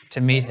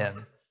to meet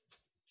him.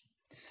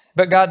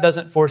 But God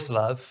doesn't force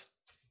love.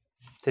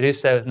 To do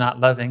so is not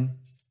loving.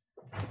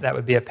 That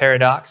would be a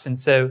paradox. And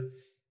so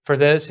for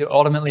those who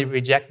ultimately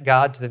reject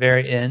God to the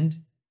very end,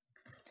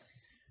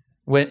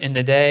 in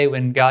the day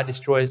when God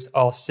destroys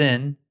all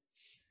sin,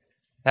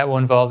 that will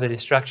involve the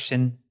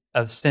destruction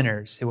of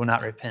sinners who will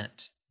not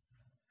repent.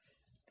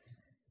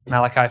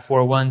 Malachi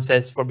 4:1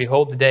 says, "For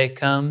behold, the day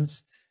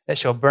comes that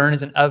shall burn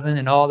as an oven,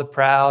 and all the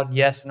proud,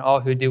 yes, and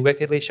all who do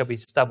wickedly shall be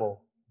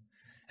stubble.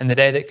 And the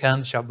day that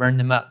comes shall burn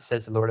them up,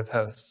 says the Lord of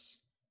hosts."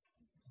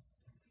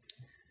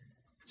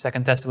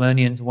 2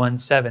 Thessalonians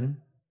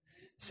 1:7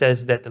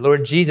 says that the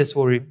Lord Jesus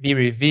will be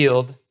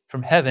revealed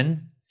from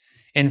heaven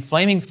in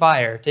flaming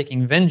fire,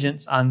 taking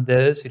vengeance on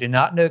those who do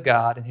not know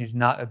God and who do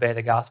not obey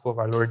the gospel of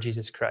our Lord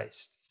Jesus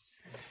Christ.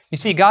 You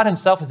see, God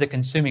himself is a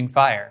consuming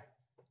fire.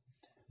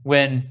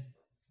 When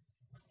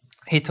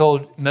he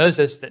told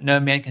Moses that no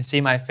man can see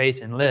my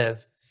face and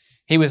live,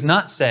 he was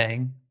not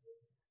saying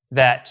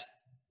that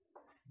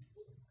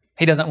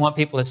he doesn't want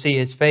people to see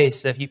his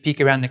face. So if you peek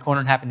around the corner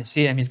and happen to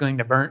see him, he's going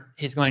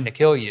to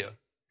kill you.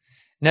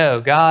 No,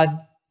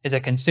 God is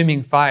a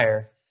consuming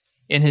fire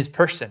in his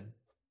person.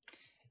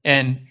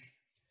 And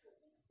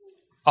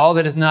all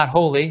that is not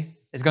holy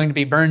is going to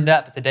be burned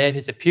up at the day of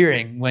his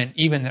appearing, when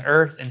even the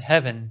earth and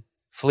heaven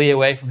flee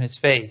away from his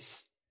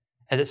face,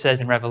 as it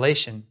says in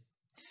Revelation.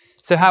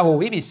 So how will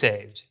we be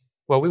saved?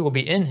 Well, we will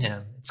be in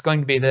him. It's going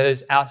to be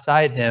those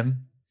outside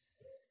him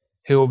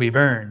who will be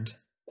burned.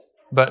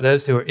 But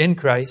those who are in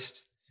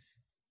Christ,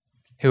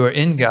 who are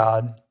in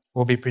God,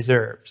 will be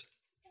preserved.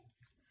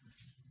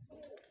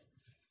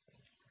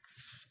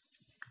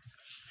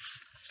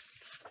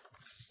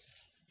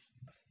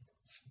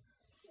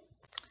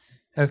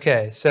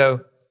 Okay,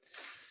 so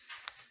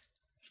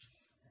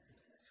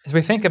as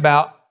we think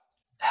about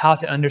how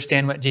to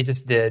understand what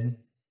Jesus did,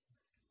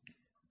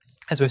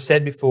 as we've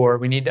said before,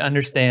 we need to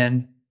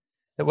understand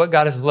that what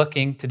God is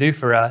looking to do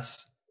for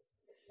us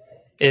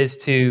is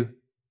to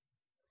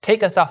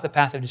take us off the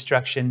path of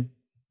destruction,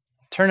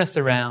 turn us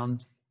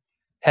around,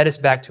 head us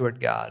back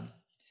toward God.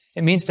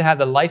 It means to have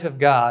the life of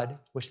God,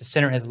 which the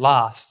sinner has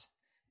lost,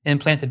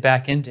 implanted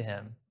back into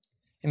him.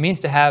 It means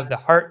to have the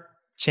heart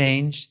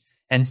changed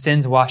and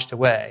sins washed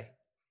away,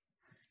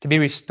 to be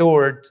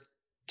restored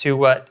to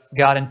what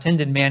God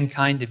intended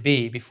mankind to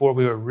be before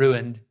we were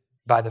ruined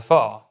by the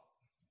fall.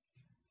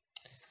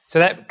 So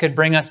that could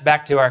bring us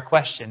back to our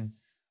question,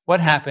 what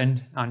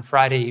happened on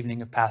Friday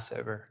evening of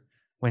Passover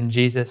when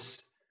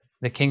Jesus,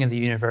 the King of the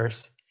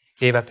universe,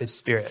 gave up his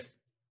spirit?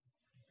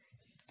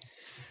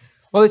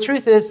 Well, the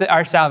truth is that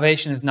our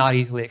salvation is not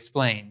easily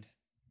explained.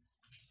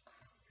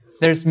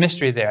 There's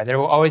mystery there. There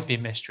will always be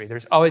mystery.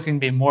 There's always going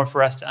to be more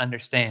for us to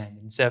understand.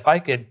 And so if I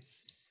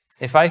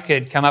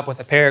could come up with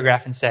a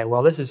paragraph and say,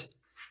 well, this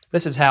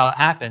is how it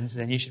happens,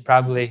 then you should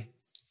probably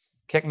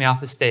kick me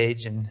off the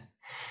stage and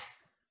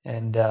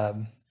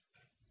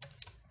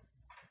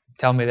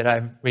tell me that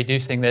I'm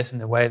reducing this in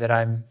the way that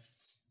I'm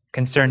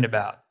concerned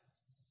about.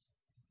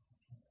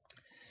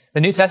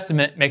 The New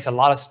Testament makes a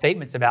lot of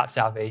statements about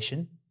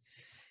salvation.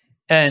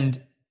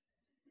 And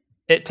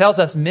it tells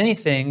us many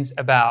things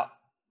about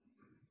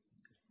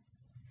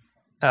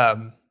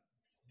the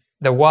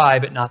why,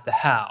 but not the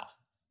how.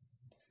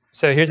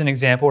 So here's an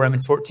example,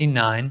 Romans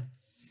 14:9.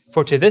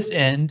 For to this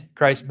end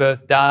Christ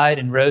both died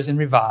and rose and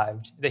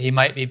revived, that he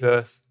might be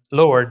both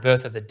Lord,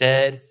 both of the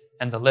dead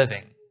and the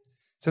living.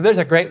 So there's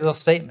a great little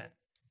statement.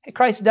 Hey,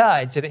 Christ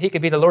died so that he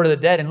could be the Lord of the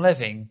dead and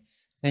living.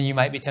 Then you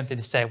might be tempted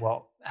to say,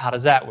 well, how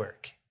does that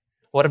work?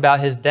 What about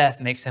his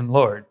death makes him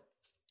Lord?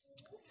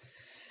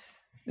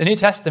 The New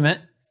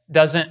Testament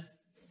doesn't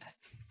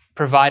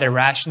provide a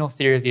rational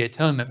theory of the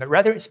atonement, but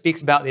rather it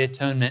speaks about the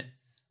atonement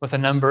with a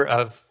number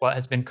of what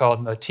has been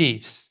called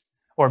motifs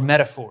or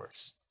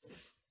metaphors.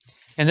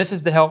 And this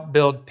is to help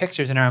build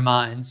pictures in our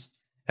minds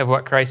of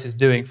what Christ is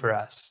doing for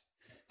us.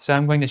 So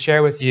I'm going to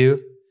share with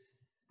you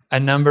a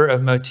number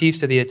of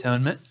motifs of the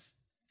atonement.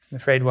 I'm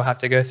afraid we'll have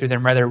to go through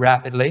them rather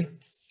rapidly,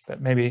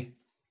 but maybe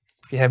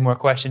if you have more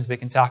questions, we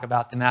can talk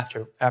about them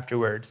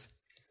afterwards.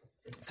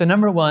 So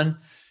number one,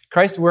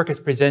 Christ's work is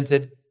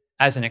presented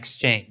as an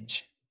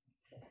exchange.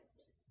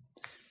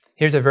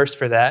 Here's a verse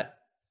for that.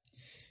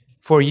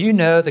 For you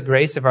know the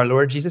grace of our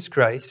Lord Jesus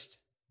Christ,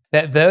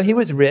 that though he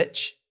was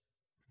rich,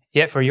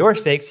 yet for your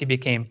sakes he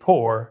became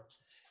poor,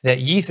 that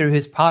ye through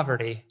his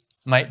poverty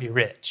might be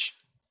rich.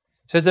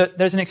 So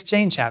there's an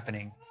exchange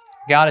happening.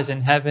 God is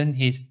in heaven.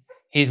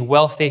 He's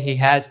wealthy. He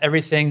has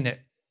everything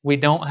that we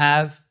don't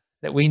have,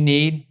 that we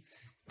need.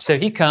 So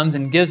he comes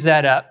and gives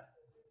that up,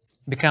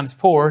 becomes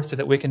poor so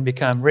that we can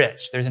become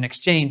rich. There's an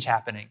exchange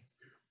happening.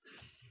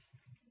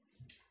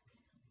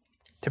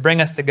 To bring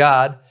us to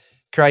God,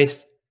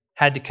 Christ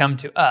had to come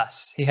to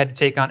us. He had to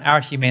take on our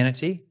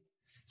humanity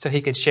so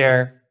he could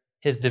share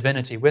his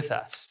divinity with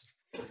us.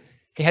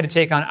 He had to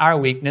take on our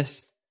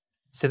weakness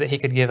so that he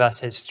could give us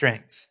his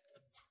strength.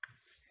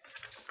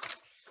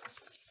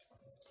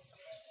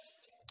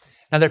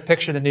 Another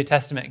picture the New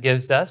Testament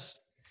gives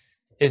us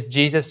is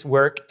Jesus'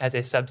 work as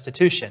a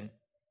substitution.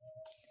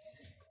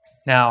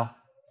 Now,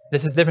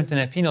 this is different than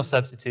a penal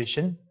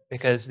substitution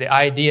because the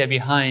idea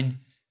behind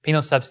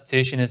penal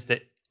substitution is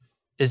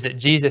that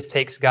Jesus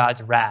takes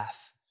God's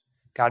wrath.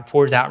 God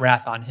pours out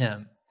wrath on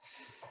him.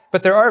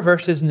 But there are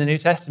verses in the New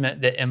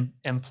Testament that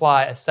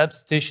imply a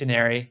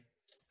substitutionary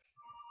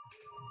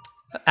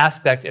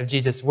aspect of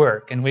Jesus'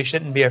 work, and we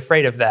shouldn't be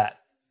afraid of that.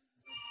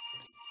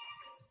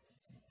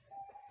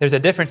 There's a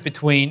difference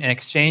between an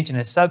exchange and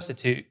a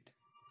substitute,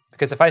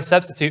 because if I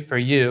substitute for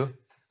you,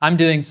 I'm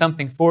doing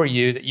something for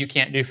you that you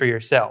can't do for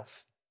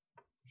yourself,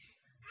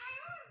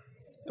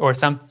 or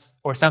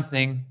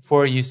something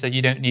for you so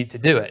you don't need to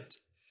do it.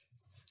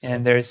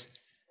 And there's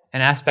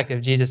an aspect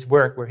of Jesus'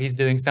 work where he's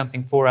doing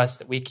something for us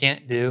that we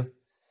can't do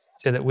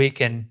so that we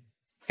can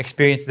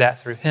experience that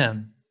through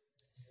him.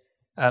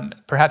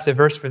 Perhaps a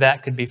verse for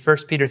that could be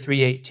 1 Peter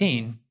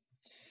 3:18.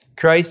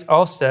 Christ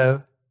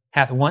also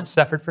hath once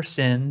suffered for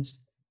sins,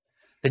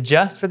 the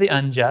just for the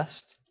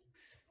unjust,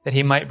 that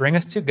he might bring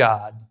us to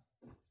God,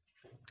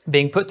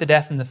 being put to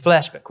death in the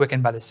flesh, but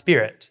quickened by the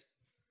Spirit.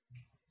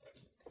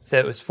 So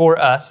it was for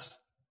us.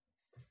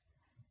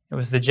 It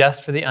was the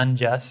just for the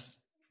unjust.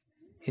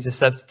 He's a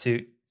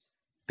substitute.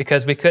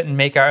 Because we couldn't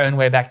make our own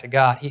way back to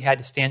God, he had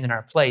to stand in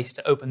our place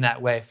to open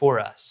that way for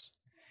us.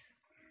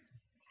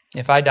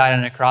 If I died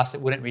on a cross,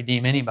 it wouldn't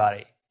redeem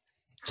anybody.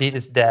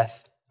 Jesus'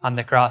 death on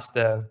the cross,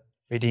 though,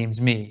 redeems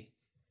me.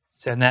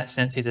 So in that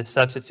sense, he's a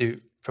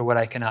substitute for what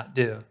I cannot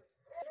do.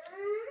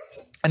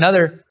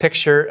 Another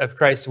picture of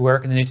Christ's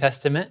work in the New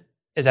Testament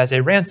is as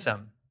a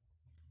ransom.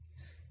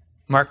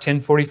 Mark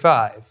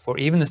 10:45, for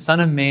even the Son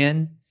of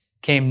Man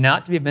came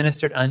not to be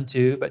ministered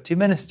unto, but to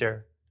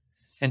minister,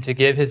 and to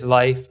give his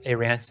life a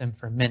ransom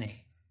for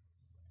many.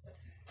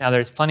 Now,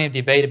 there's plenty of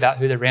debate about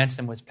who the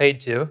ransom was paid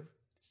to,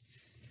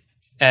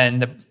 and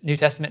the New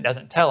Testament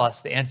doesn't tell us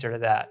the answer to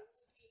that.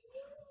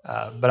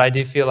 But I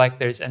do feel like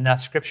there's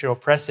enough scriptural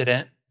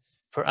precedent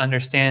for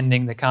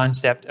understanding the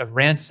concept of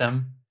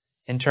ransom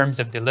in terms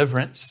of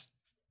deliverance,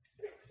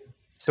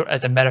 so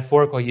as a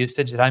metaphorical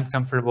usage, that I'm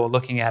comfortable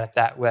looking at it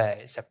that way.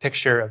 It's a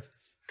picture of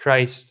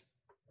Christ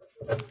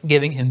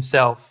giving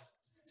himself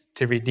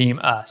to redeem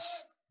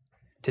us,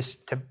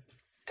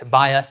 to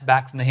buy us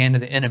back from the hand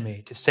of the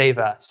enemy, to save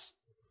us.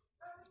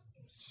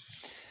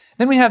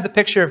 Then we have the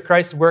picture of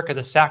Christ's work as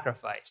a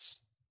sacrifice.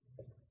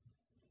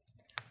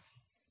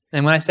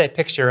 And when I say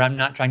picture, I'm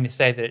not trying to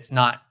say that it's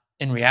not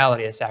in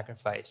reality a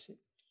sacrifice.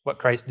 What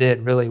Christ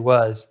did really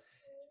was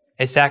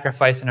a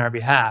sacrifice in our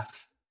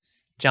behalf.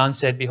 John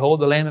said, behold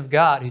the Lamb of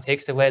God who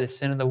takes away the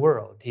sin of the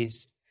world.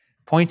 He's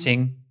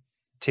pointing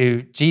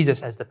to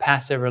Jesus as the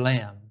Passover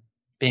lamb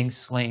being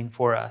slain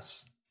for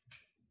us.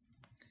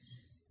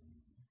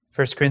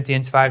 1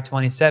 Corinthians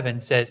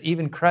 5:27 says,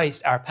 even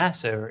Christ, our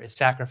Passover, is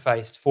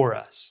sacrificed for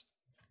us.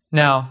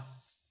 Now,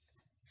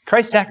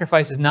 Christ's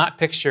sacrifice is not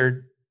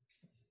pictured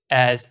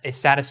as a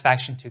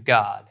satisfaction to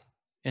God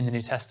in the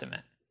New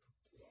Testament.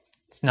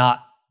 It's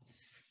not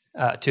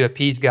to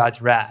appease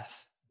God's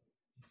wrath.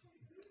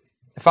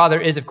 The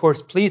Father is, of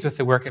course, pleased with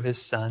the work of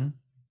his Son,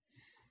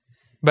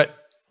 but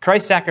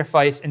Christ's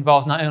sacrifice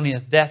involves not only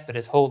his death, but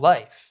his whole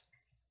life.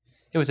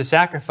 It was a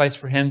sacrifice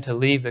for him to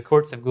leave the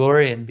courts of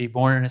glory and be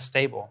born in a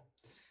stable.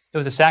 It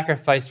was a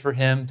sacrifice for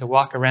him to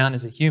walk around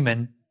as a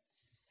human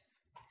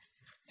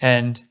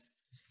and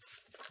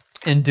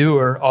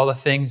endure all the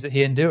things that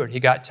he endured. He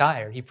got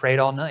tired. He prayed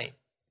all night.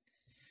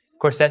 Of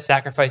course, that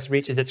sacrifice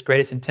reaches its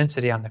greatest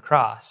intensity on the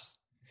cross.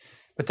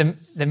 But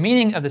the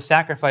meaning of the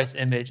sacrifice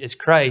image is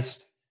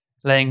Christ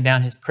laying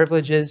down his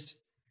privileges,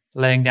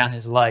 laying down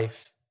his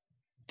life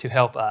to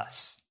help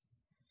us.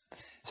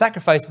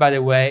 Sacrifice, by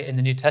the way, in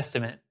the New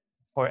Testament,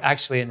 or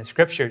actually in the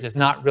Scriptures, is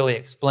not really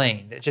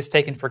explained. It's just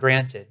taken for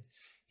granted.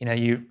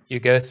 You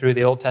go through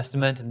the Old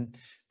Testament and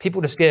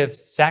people just give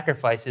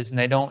sacrifices and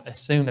they don't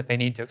assume that they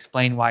need to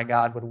explain why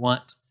God would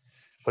want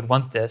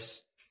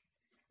this.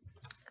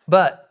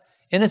 But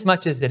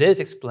inasmuch as it is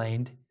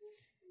explained,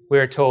 we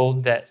are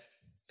told that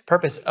the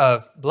purpose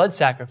of blood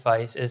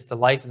sacrifice is the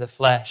life of the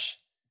flesh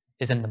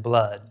is in the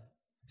blood.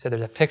 So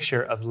there's a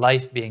picture of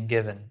life being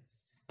given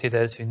to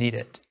those who need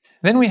it.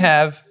 Then we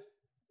have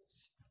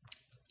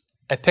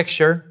a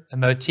picture, a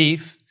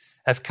motif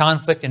of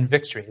conflict and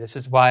victory. This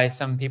is why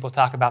some people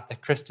talk about the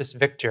Christus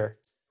Victor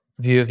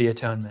view of the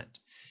atonement.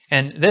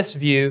 And this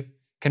view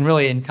can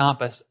really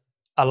encompass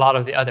a lot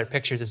of the other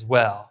pictures as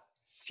well.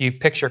 If you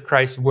picture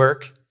Christ's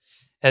work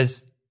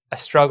as a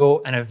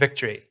struggle and a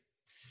victory.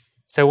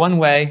 So one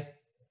way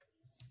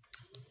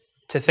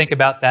to think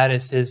about that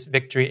is his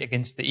victory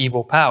against the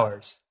evil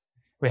powers.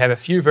 We have a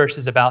few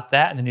verses about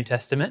that in the New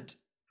Testament.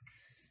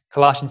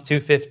 Colossians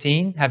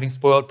 2:15, having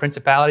spoiled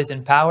principalities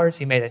and powers,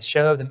 he made a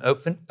show of them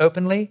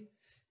openly,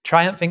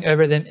 triumphing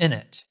over them in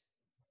it.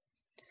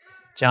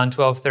 John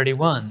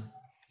 12:31,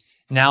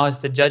 now is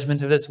the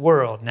judgment of this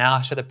world, now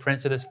shall the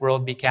prince of this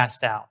world be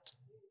cast out.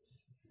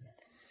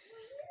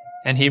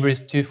 And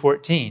Hebrews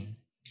 2:14,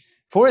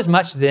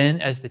 forasmuch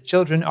then as the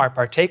children are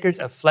partakers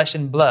of flesh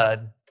and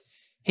blood,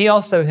 he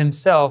also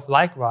himself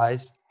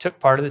likewise took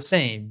part of the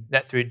same,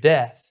 that through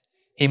death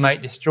he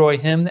might destroy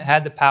him that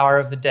had the power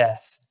of the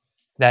death,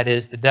 that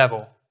is, the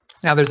devil.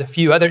 Now, there's a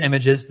few other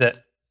images that,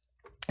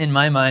 in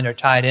my mind, are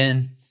tied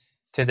in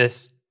to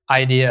this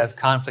idea of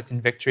conflict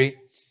and victory.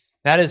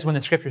 That is when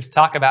the Scriptures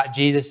talk about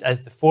Jesus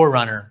as the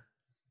forerunner,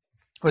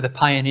 or the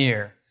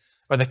pioneer,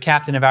 or the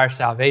captain of our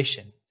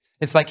salvation.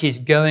 It's like he's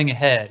going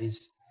ahead.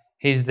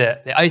 He's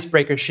the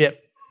icebreaker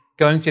ship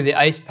going through the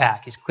ice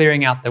pack. He's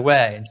clearing out the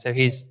way. And so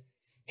he's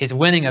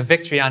winning a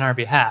victory on our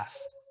behalf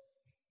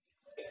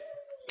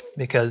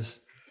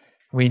because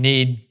we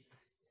need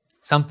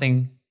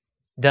something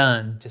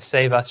done to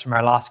save us from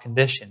our lost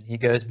condition. He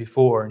goes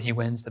before and he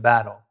wins the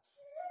battle.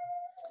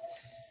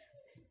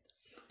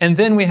 And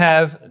then we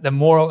have the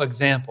moral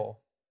example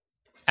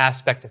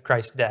aspect of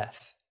Christ's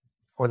death,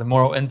 or the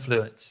moral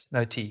influence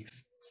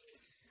motif.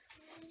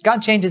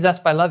 God changes us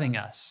by loving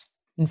us.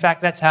 In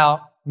fact, that's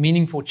how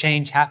meaningful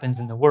change happens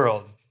in the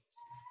world.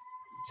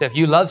 So if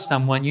you love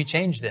someone, you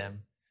change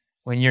them.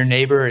 When your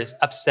neighbor is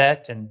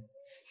upset and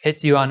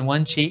hits you on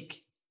one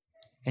cheek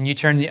and you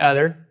turn the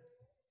other,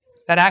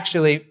 that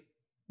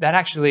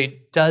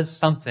actually does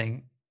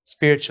something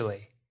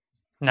spiritually.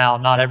 Now,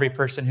 not every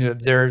person who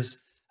observes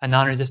a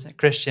non-resistant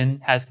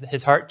Christian has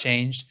his heart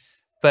changed,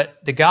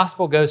 but the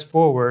gospel goes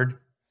forward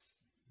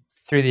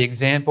through the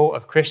example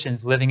of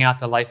Christians living out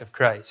the life of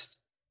Christ.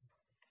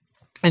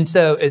 And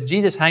so, as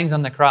Jesus hangs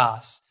on the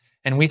cross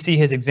and we see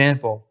his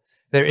example,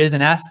 there is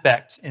an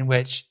aspect in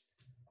which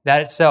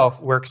that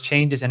itself works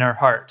changes in our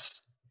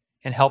hearts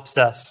and helps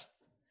us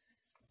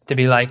to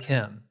be like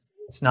him.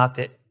 It's not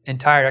the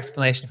entire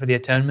explanation for the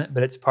atonement,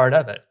 but it's part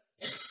of it.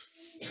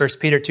 1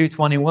 Peter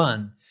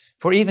 2:21,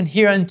 for even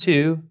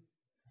hereunto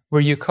were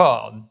you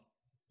called,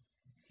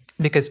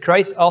 because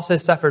Christ also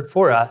suffered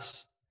for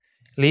us,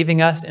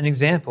 leaving us an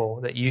example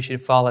that you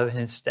should follow in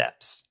his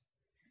steps.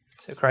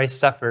 So Christ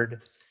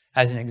suffered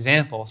as an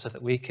example so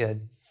that we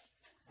could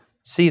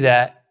see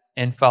that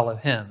and follow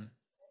him.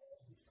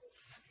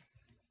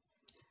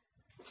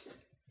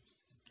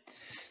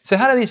 So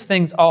how do these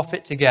things all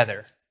fit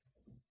together?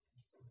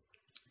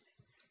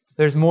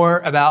 There's more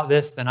about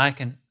this than I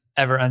can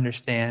ever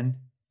understand,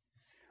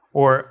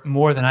 or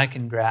more than I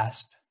can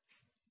grasp.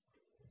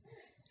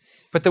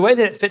 But the way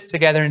that it fits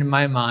together in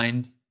my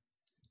mind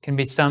can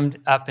be summed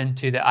up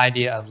into the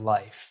idea of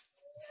life.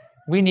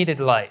 We needed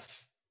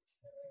life.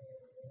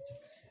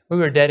 We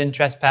were dead in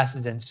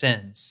trespasses and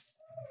sins.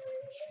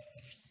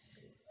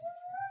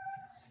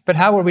 But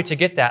how were we to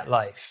get that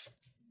life?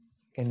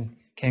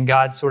 Can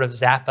God sort of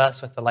zap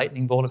us with the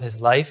lightning bolt of his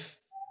life?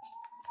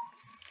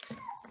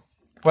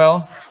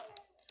 Well,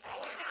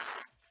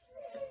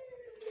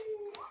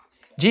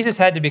 Jesus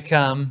had to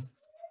become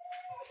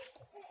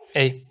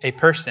a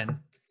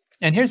person.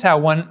 And here's how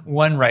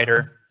one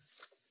writer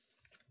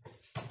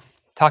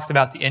talks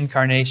about the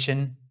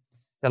incarnation,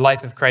 the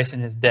life of Christ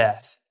and his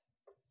death.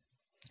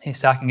 He's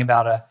talking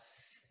about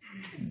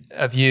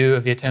a view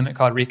of the atonement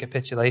called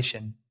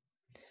recapitulation,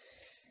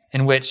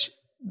 in which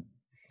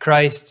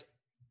Christ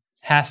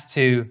has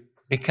to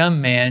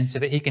become man so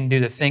that he can do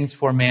the things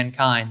for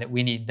mankind that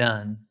we need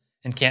done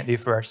and can't do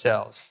for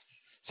ourselves.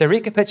 So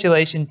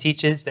recapitulation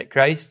teaches that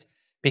Christ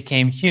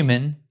became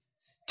human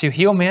to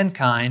heal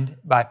mankind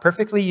by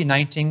perfectly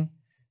uniting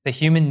the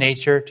human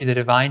nature to the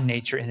divine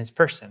nature in his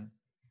person.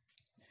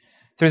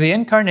 Through the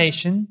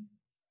incarnation,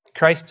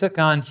 Christ took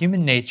on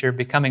human nature,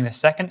 becoming the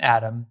second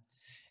Adam,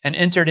 and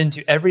entered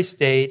into every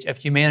stage of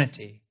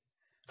humanity,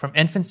 from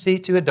infancy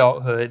to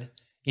adulthood,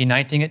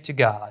 uniting it to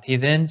God. He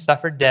then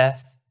suffered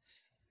death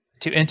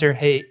to enter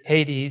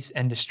Hades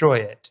and destroy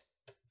it.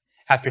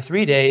 After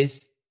 3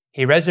 days,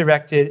 he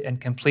resurrected and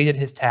completed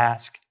his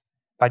task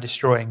by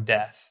destroying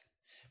death.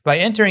 By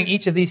entering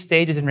each of these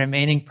stages and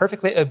remaining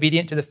perfectly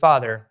obedient to the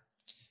Father,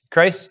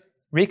 Christ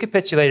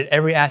recapitulated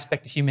every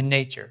aspect of human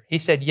nature. He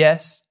said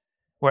yes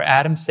where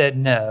Adam said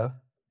no,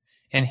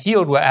 and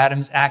healed what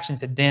Adam's actions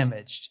had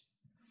damaged.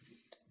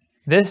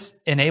 This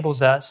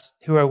enables us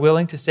who are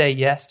willing to say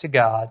yes to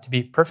God to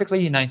be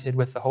perfectly united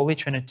with the Holy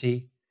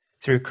Trinity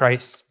through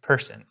Christ's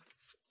person.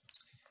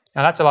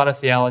 Now that's a lot of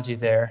theology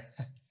there,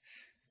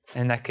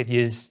 and that could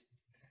use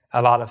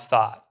a lot of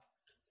thought.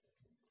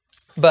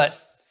 But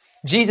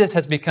Jesus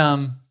has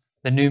become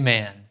the new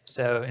man.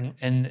 So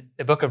in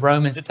the book of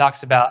Romans, it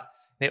talks about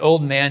the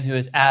old man who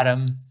is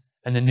Adam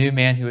and the new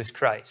man who is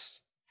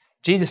Christ.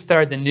 Jesus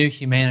started the new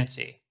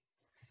humanity.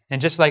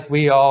 And just like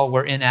we all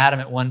were in Adam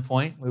at one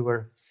point,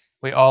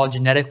 we all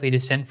genetically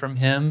descend from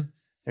him.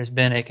 There's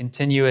been a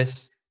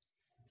continuous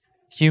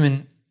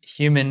human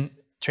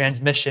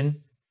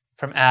transmission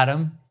from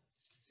Adam.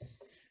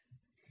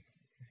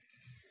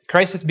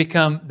 Christ has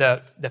become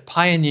the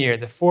pioneer,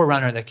 the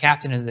forerunner, the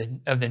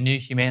captain of the new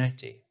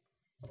humanity.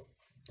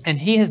 And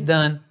he has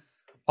done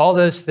all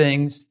those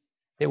things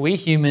that we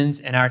humans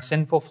in our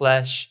sinful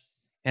flesh,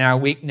 in our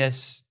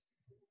weakness,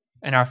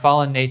 and our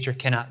fallen nature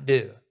cannot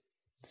do.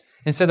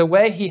 And so the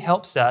way he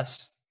helps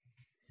us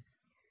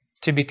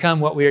to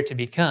become what we are to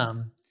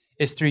become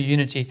is through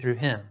unity through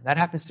him. That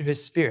happens through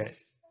his Spirit.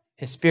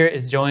 His Spirit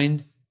is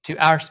joined to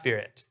our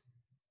spirit.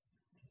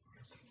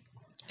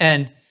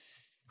 And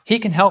he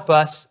can help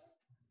us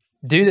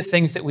do the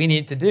things that we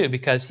need to do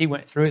because he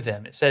went through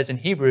them. It says in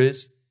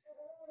Hebrews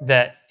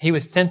that he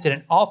was tempted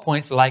in all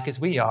points like as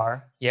we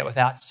are, yet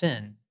without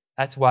sin.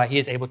 That's why he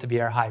is able to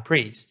be our high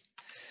priest.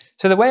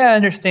 So the way I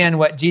understand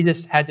what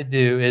Jesus had to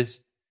do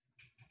is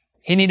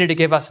he needed to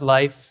give us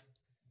life.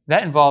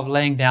 That involved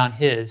laying down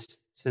his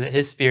so that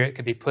his Spirit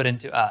could be put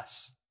into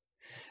us.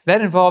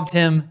 That involved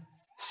him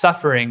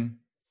suffering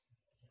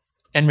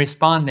and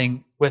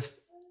responding with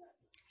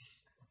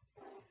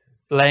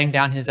laying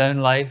down his own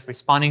life,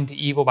 responding to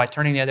evil by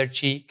turning the other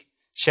cheek,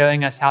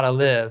 showing us how to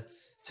live,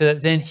 so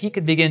that then he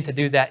could begin to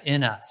do that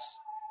in us.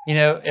 You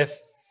know, if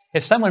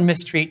someone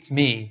mistreats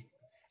me,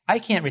 I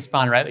can't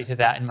respond rightly to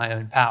that in my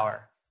own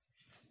power.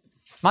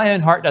 My own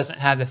heart doesn't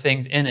have the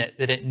things in it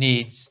that it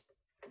needs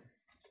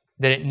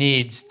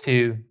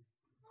to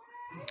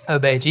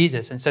obey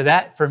Jesus. And so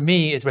that, for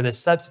me, is where the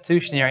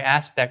substitutionary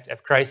aspect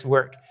of Christ's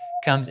work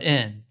comes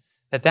in.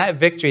 That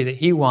victory that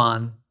he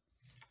won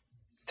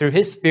through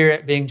his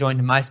Spirit being joined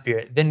to my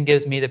spirit then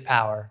gives me the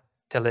power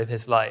to live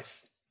his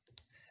life.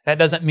 That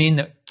doesn't mean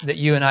that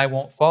you and I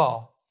won't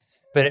fall,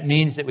 but it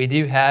means that we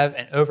do have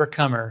an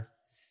overcomer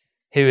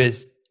who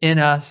is in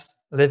us,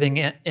 living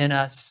in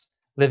us,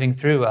 living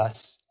through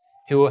us,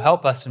 who will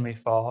help us when we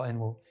fall and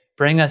will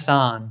bring us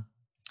on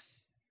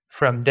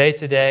from day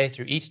to day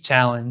through each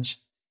challenge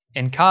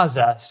and cause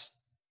us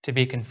to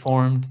be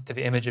conformed to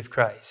the image of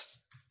Christ.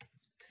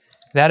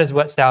 That is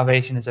what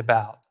salvation is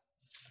about.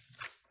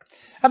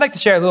 I'd like to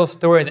share a little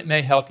story that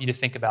may help you to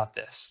think about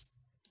this.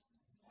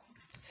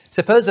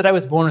 Suppose that I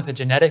was born with a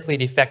genetically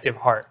defective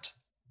heart.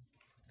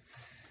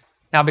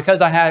 Now,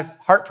 because I have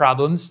heart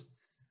problems,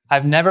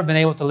 I've never been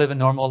able to live a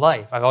normal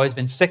life. I've always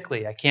been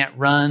sickly. I can't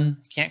run,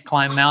 can't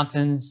climb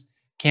mountains,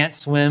 can't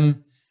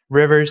swim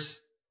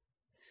rivers.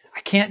 I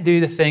can't do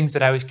the things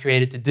that I was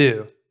created to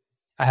do.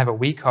 I have a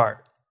weak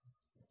heart.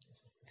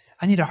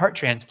 I need a heart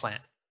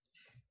transplant.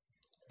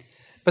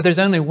 But there's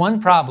only one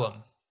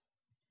problem.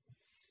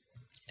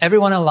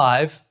 Everyone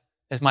alive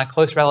is my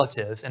close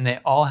relatives, and they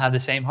all have the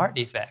same heart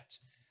defect.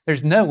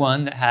 There's no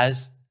one that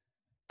has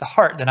the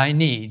heart that I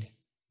need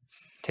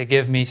to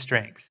give me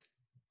strength.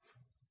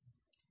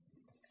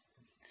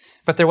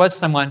 But there was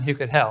someone who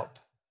could help.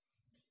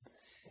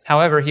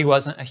 However, he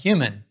wasn't a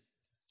human,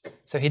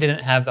 so he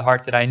didn't have the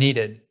heart that I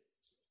needed.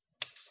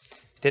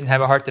 He didn't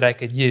have a heart that I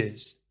could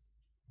use.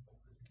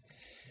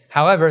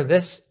 However,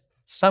 this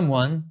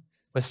someone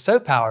was so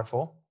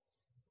powerful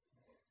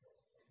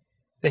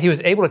that he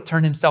was able to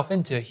turn himself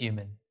into a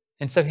human.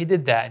 And so he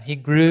did that, and he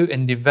grew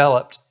and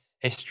developed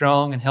a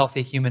strong and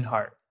healthy human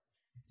heart.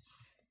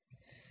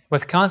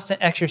 With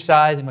constant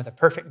exercise and with a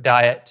perfect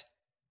diet,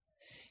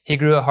 he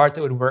grew a heart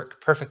that would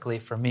work perfectly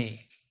for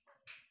me.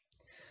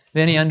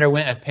 Then he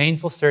underwent a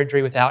painful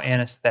surgery without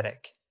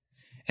anesthetic,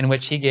 in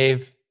which he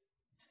gave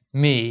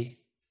me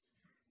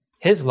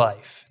his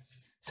life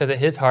so that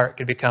his heart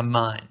could become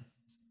mine.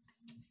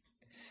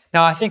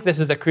 Now, I think this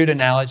is a crude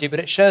analogy, but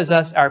it shows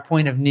us our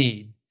point of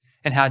need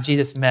and how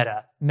Jesus met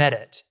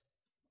it,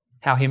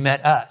 how he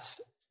met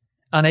us.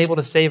 Unable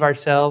to save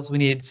ourselves, we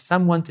needed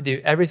someone to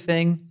do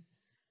everything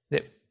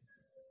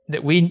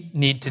that we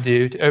need to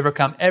do to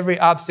overcome every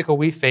obstacle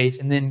we face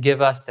and then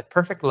give us the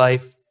perfect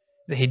life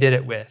that he did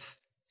it with.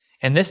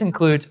 And this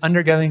includes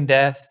undergoing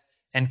death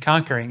and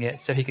conquering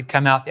it so he could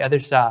come out the other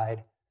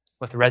side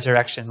with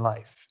resurrection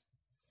life.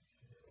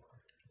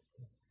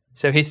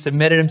 So he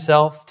submitted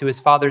himself to his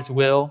Father's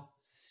will,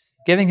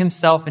 giving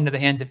himself into the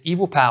hands of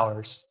evil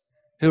powers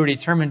who were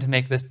determined to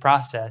make this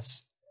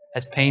process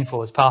as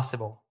painful as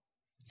possible.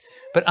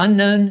 But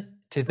unknown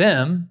to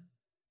them,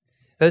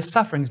 those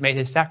sufferings made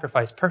his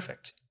sacrifice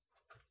perfect.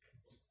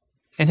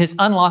 And his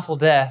unlawful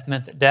death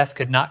meant that death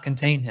could not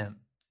contain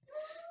him.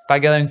 By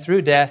going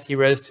through death, he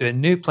rose to a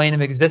new plane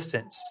of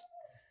existence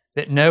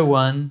that no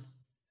one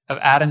of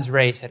Adam's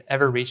race had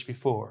ever reached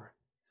before.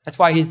 That's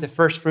why he's the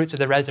first fruits of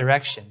the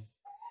resurrection.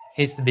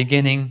 He's the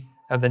beginning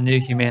of the new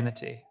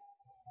humanity.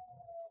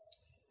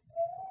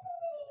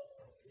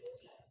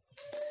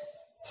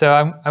 So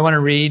I want to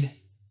read.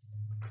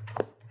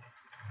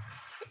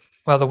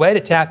 Well, the way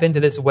to tap into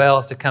this well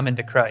is to come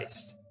into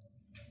Christ.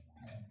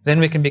 Then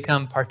we can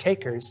become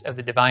partakers of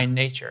the divine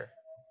nature,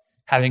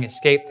 having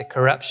escaped the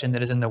corruption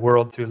that is in the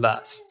world through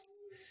lust.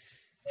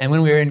 And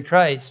when we are in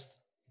Christ,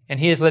 and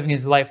he is living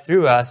his life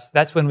through us,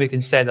 that's when we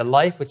can say, the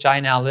life which I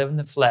now live in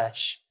the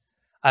flesh,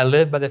 I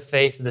live by the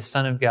faith of the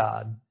Son of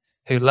God,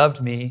 who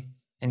loved me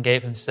and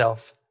gave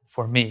himself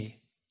for me.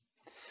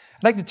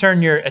 I'd like to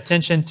turn your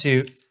attention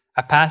to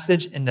a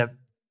passage in the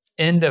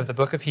end of the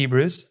book of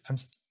Hebrews.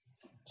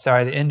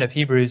 The end of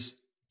Hebrews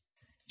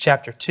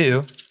chapter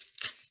 2.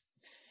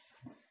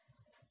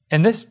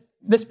 And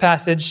this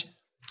passage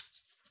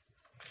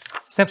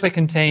simply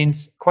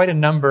contains quite a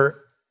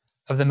number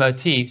of the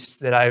motifs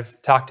that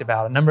I've talked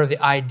about, a number of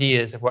the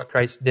ideas of what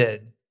Christ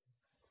did.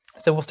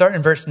 So we'll start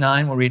in verse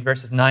 9. We'll read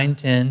verses 9,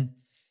 10,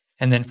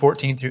 and then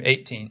 14 through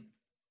 18.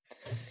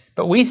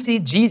 But we see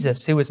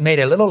Jesus, who was made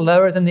a little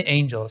lower than the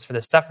angels for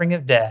the suffering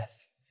of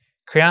death,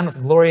 crowned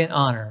with glory and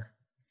honor,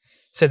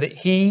 so that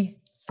he,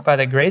 by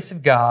the grace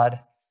of God,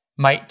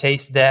 might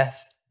taste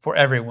death for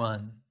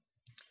everyone.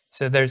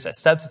 So there's a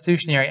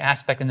substitutionary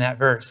aspect in that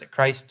verse, that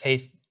Christ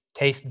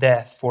tastes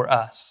death for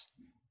us.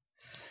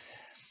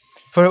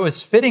 For it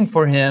was fitting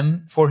for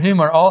him, for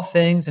whom are all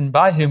things and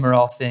by whom are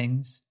all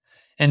things,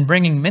 and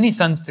bringing many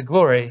sons to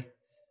glory,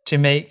 to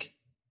make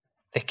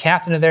the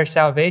captain of their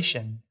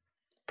salvation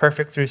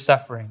perfect through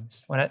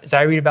sufferings. As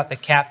I read about the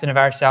captain of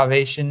our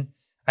salvation,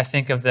 I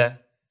think of the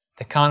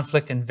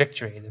conflict and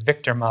victory, the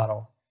victor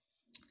model.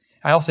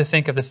 I also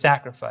think of the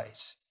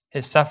sacrifice.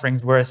 His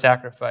sufferings were a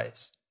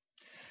sacrifice.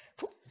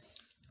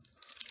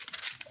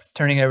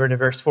 Turning over to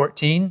verse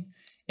 14,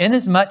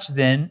 inasmuch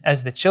then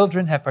as the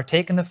children have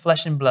partaken of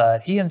flesh and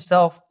blood, he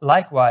himself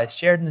likewise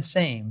shared in the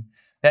same,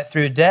 that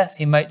through death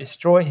he might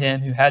destroy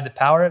him who had the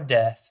power of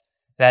death,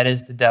 that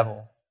is the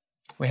devil.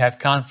 We have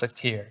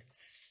conflict here.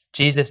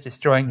 Jesus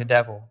destroying the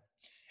devil,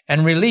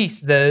 and release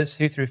those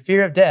who through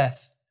fear of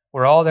death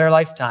were all their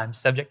lifetime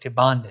subject to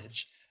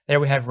bondage. There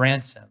we have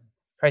ransom.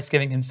 Christ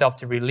giving himself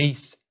to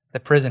release the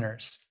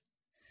prisoners.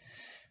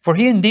 For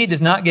he indeed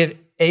does not give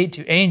aid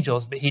to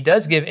angels, but he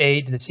does give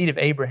aid to the seed of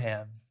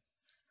Abraham.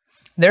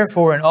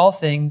 Therefore, in all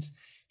things,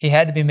 he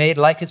had to be made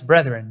like his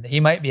brethren, that he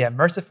might be a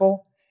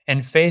merciful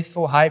and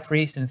faithful high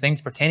priest in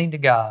things pertaining to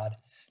God,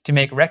 to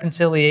make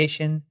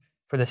reconciliation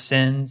for the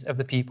sins of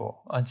the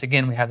people. Once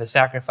again, we have the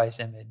sacrifice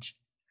image.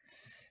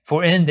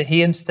 For in that he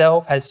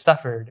himself has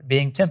suffered,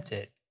 being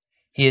tempted,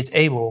 he is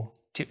able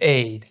to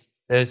aid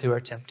those who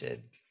are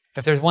tempted.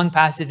 If there's one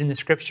passage in the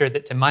scripture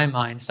that, to my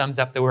mind, sums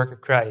up the work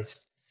of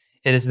Christ,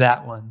 it is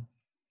that one.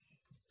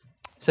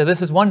 So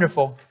this is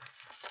wonderful,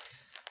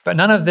 but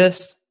none of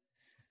this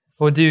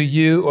will do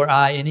you or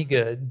I any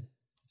good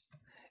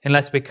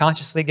unless we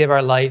consciously give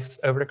our life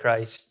over to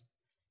Christ,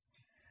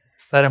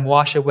 let him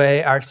wash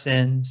away our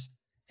sins,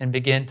 and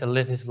begin to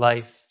live his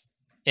life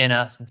in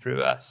us and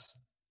through us.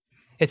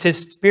 It's his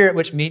Spirit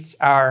which meets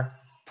our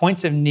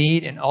points of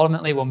need and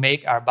ultimately will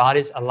make our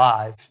bodies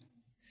alive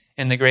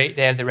in the great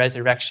day of the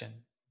resurrection.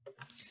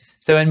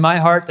 So in my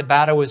heart, the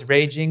battle was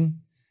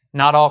raging.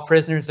 Not all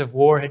prisoners of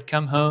war had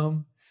come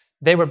home.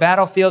 They were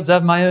battlefields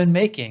of my own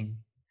making.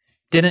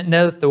 Didn't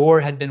know that the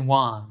war had been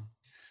won.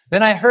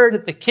 Then I heard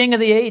that the King of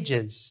the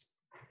ages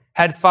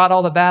had fought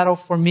all the battle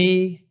for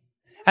me,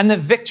 and the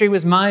victory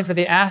was mine for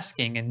the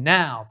asking. And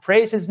now,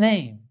 praise his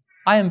name,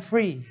 I am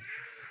free.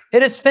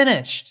 It is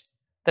finished.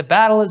 The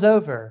battle is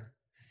over.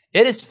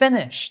 It is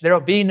finished. There will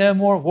be no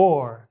more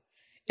war.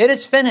 It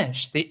is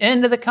finished. The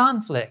end of the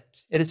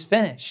conflict. It is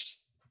finished.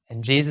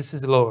 And Jesus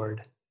is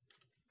Lord.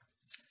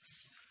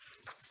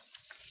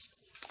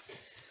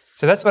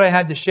 So that's what I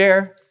had to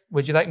share.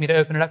 Would you like me to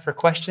open it up for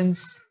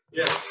questions?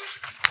 Yes.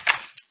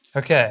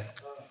 Okay.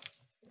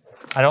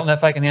 I don't know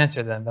if I can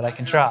answer them, but I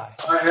can try.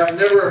 I have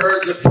never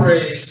heard the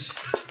phrase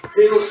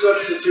penal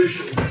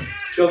substitution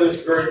till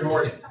this very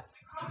morning.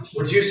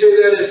 Would you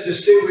say that is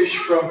distinguished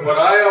from what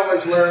I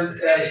always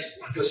learned as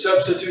the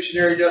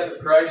substitutionary death of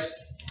Christ?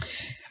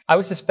 I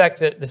would suspect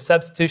that the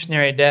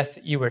substitutionary death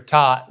that you were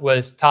taught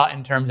was taught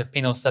in terms of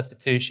penal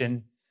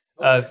substitution.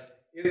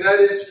 In that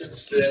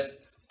instance, then,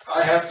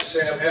 I have to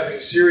say I'm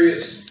having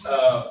serious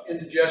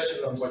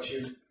indigestion on what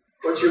you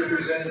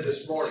presented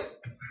this morning.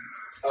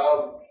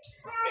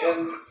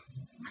 And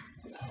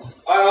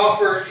I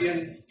offer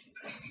in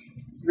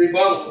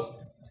rebuttal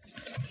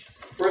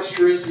 2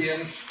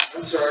 Corinthians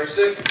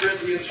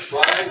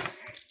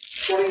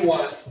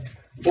 5:21.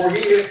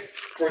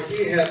 For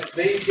he hath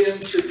made him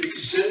to be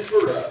sin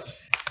for us,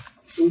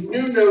 who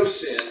knew no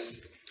sin,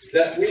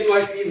 that we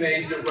might be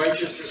made the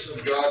righteousness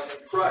of God in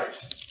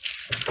Christ.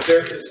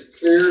 There is a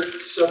clear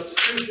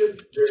substitution,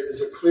 there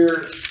is a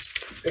clear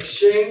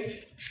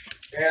exchange,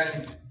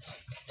 and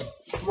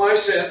my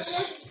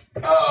sense,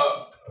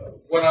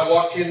 when I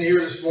walked in here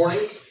this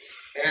morning,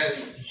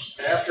 and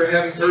after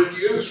having heard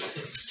you,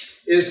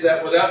 is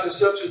that without the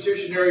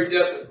substitutionary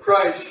death of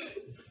Christ,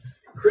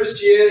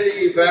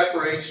 Christianity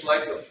evaporates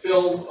like a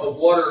film of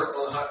water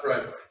on a hot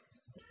driveway.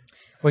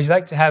 Would you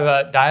like to have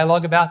a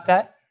dialogue about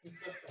that?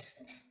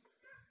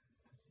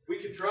 We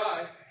can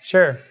try.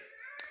 Sure.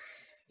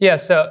 Yeah,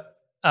 so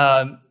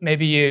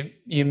maybe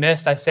you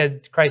missed, I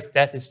said Christ's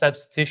death is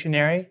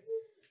substitutionary.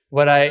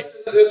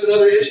 That's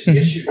another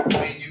issue. I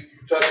mean, you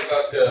talk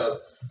about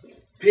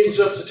penal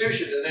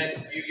substitution, and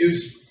then you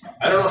use,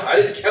 I don't know,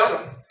 I didn't count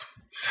them.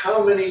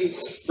 How many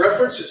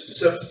references to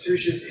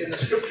substitution in the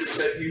scriptures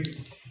that you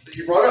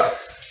brought up?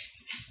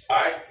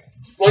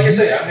 Like I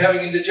say, I'm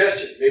having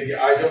indigestion. Maybe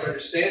I don't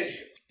understand you.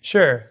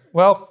 Sure.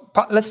 Well,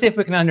 let's see if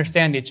we can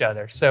understand each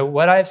other. So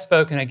what I've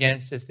spoken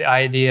against is the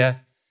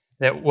idea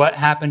that what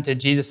happened to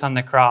Jesus on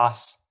the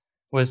cross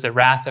was the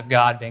wrath of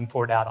God being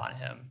poured out on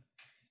him.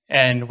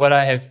 And what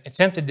I have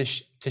attempted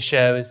to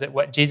show is that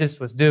what Jesus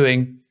was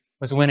doing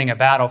was winning a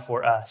battle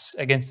for us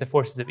against the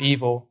forces of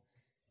evil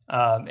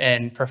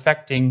and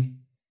perfecting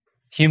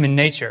human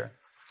nature.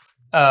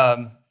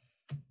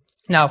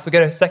 Now, if we go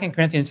to 2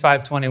 Corinthians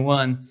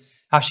 5:21,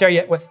 I'll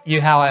share with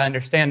you how I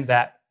understand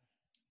that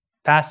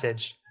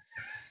passage.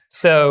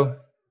 So,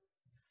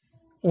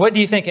 what do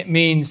you think it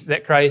means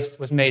that Christ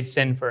was made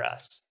sin for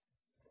us?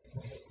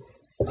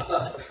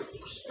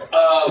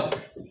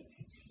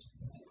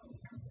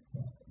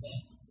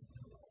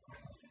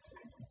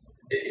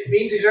 It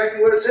means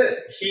exactly what it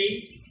said.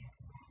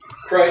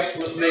 Christ,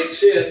 was made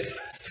sin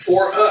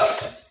for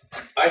us.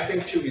 I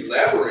think to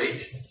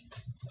elaborate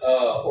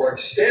or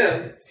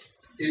extend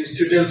is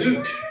to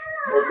dilute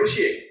or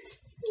vitiate.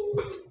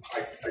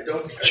 I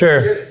don't get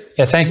it.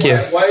 Yeah, thank you.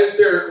 Why is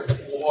there,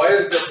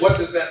 what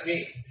does that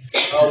mean?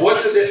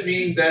 What does it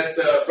mean that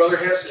Brother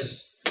Hess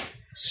is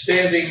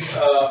standing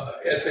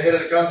at the head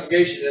of the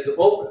congregation in the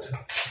pulpit?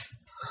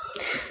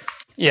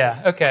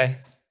 Yeah, okay.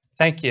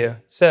 Thank you.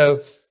 So,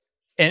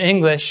 in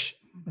English,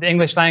 the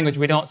English language,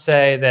 we don't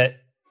say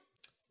that,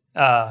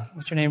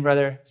 what's your name,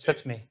 brother?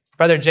 Slips me.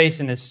 Brother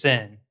Jason is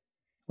sin.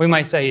 We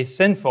might say he's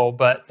sinful,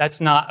 but that's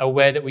not a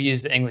way that we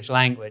use the English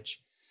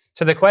language.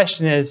 So the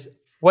question is,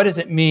 what does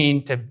it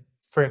mean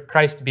for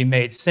Christ to be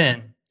made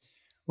sin?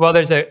 Well,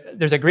 there's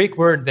a Greek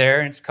word there,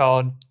 and it's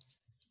called,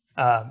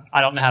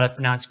 I don't know how to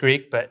pronounce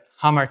Greek, but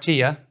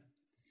hamartia.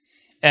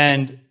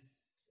 And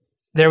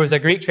there was a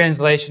Greek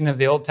translation of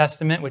the Old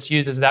Testament which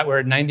uses that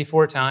word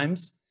 94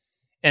 times.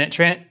 And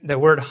the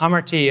word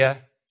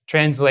hamartia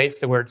translates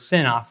the word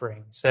sin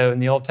offering. So in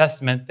the Old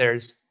Testament, there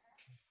is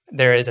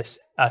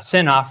a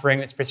sin offering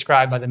that's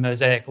prescribed by the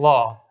Mosaic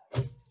Law.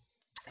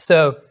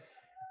 So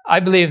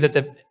I believe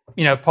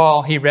that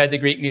Paul, he read the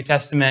Greek New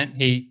Testament,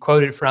 he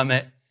quoted from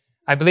it.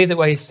 I believe that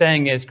what he's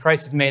saying is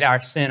Christ has made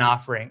our sin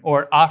offering,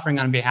 or offering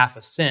on behalf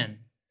of sin.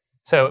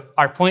 So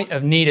our point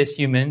of need as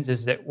humans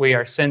is that we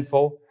are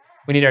sinful.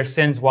 We need our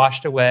sins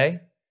washed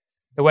away.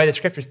 The way the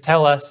scriptures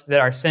tell us that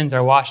our sins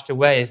are washed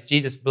away is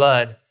Jesus'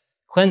 blood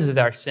cleanses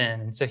our sin.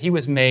 And so he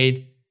was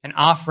made an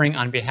offering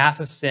on behalf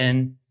of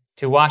sin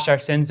to wash our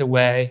sins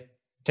away,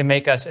 to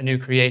make us a new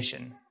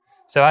creation.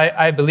 So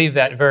I believe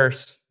that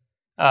verse,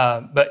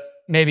 but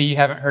maybe you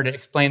haven't heard it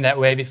explained that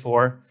way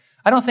before.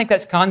 I don't think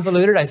that's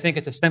convoluted. I think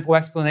it's a simple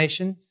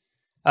explanation.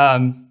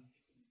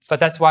 But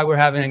that's why we're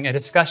having a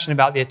discussion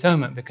about the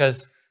atonement,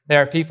 because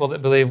there are people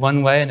that believe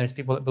one way and there's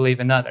people that believe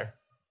another.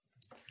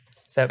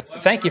 So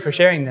thank you for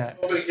sharing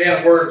that. Nobody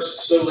can words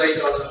so late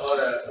on a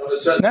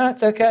Sunday. No,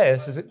 it's okay.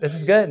 This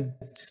is good.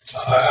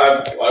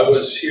 I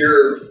was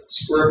here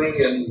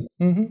squirming and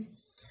dealing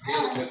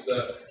with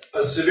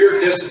a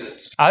severe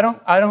dissonance. I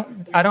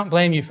don't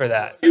blame you for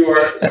that. You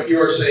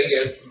are saying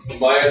it,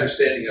 my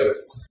understanding of it.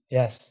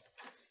 Yes.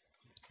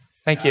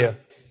 Thank you.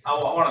 I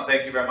want to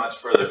thank you very much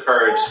for the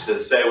courage to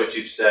say what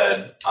you've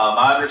said.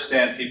 I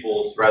understand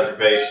people's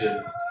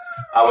reservations.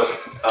 I was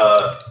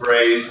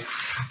raised,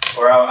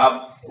 or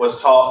I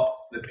was taught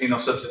the penal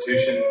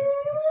substitution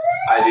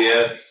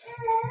idea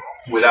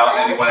without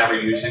anyone ever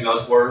using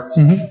those words.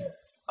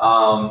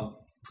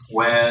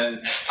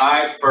 When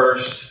I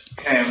first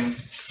came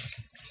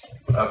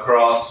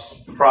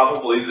across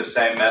probably the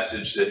same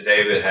message that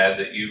David had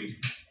that you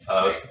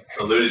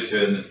alluded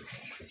to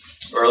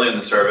early in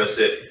the service,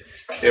 it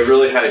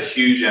really had a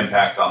huge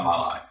impact on my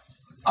life,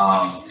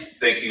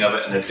 thinking of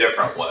it in a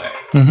different way.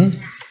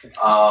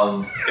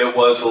 It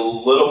was a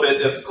little bit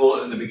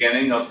difficult in the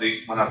beginning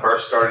when I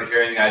first started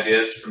hearing the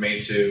ideas for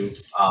me to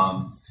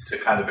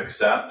kind of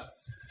accept.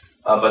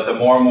 But the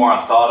more and more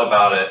I thought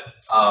about it,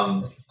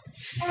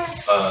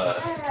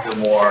 the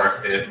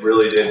more it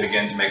really did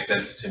begin to make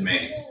sense to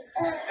me.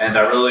 And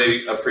I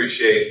really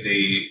appreciate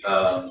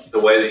the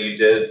way that you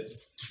did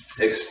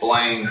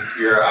explain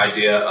your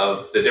idea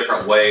of the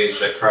different ways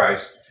that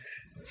Christ,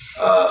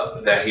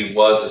 that he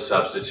was a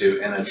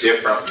substitute in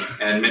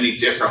many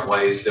different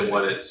ways than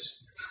what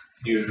it's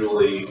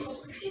usually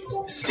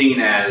seen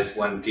as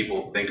when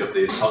people think of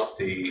the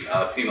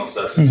penal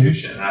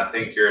substitution. And I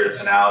think your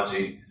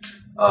analogy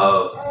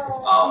of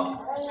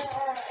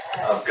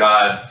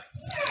God,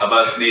 of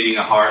us needing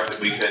a heart that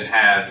we couldn't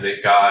have,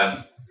 that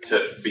God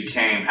had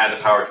the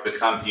power to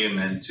become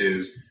human,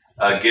 to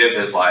give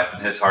his life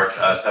and his heart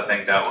to us. I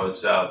think that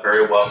was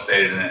very well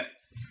stated in it.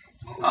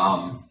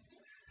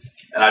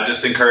 And I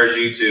just encourage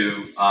you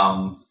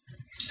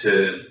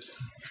to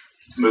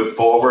move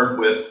forward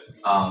with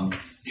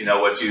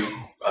what you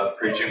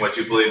preaching, what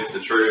you believe is the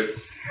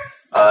truth.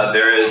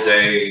 There is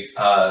a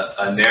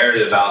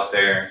narrative out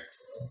there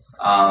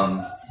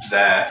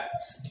that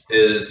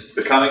is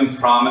becoming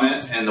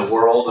prominent in the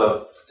world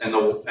in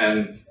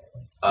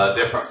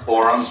different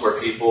forums where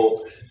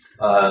people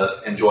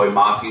enjoy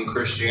mocking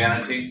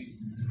Christianity.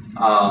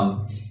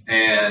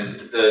 And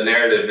the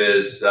narrative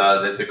is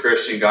that the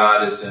Christian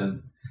God is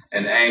an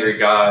angry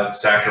God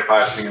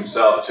sacrificing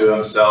himself to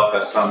himself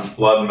as some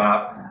blood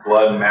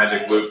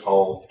magic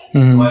loophole to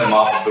let him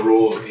off of the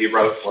rules that he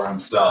wrote for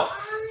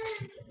himself.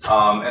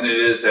 And it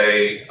is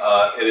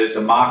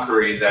a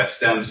mockery that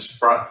stems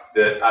from,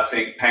 that I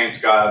think paints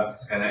God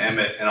in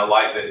a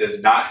light that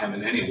is not him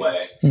in any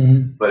way,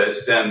 but it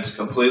stems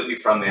completely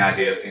from the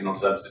idea of penal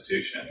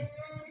substitution.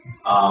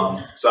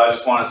 So I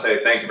just want to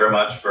say thank you very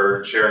much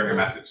for sharing your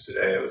message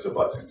today. It was a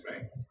blessing to me.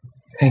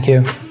 Thank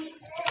you.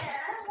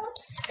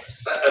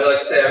 I'd like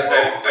to say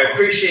I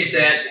appreciate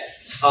that.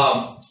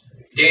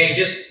 Dan,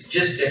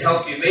 just to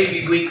help you,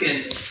 maybe we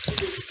can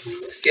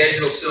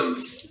schedule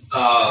some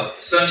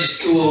Sunday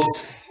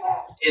schools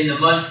in the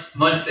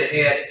months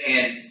ahead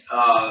and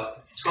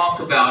talk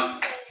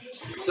about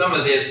some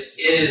of this.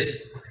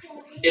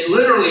 It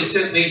literally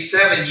took me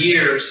 7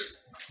 years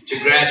to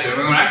grasp it. I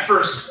mean, when I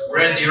first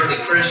read the early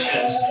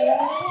Christians,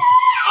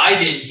 I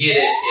didn't get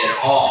it at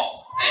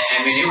all.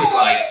 I mean, it was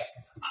like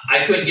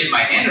I couldn't get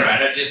my hand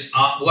around it. Just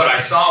what I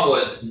saw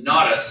was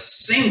not a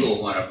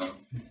single one of them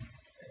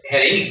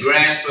had any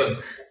grasp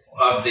of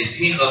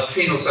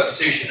penal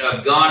substitution,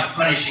 of God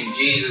punishing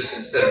Jesus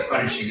instead of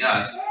punishing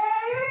us.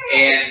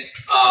 And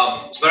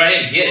but I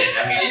didn't get it.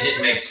 I mean, it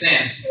didn't make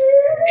sense.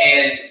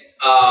 And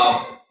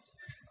I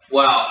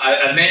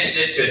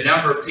mentioned it to a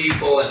number of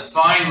people, and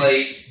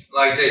finally,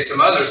 like I say,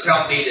 some others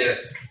helped me to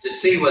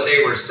see what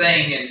they were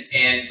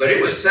saying. But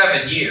it was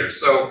 7 years.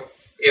 So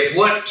if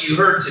what you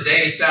heard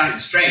today sounded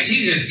strange,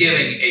 he's just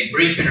giving a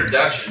brief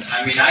introduction.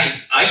 I mean,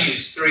 I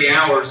used 3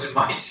 hours in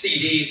my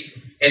CDs,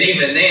 and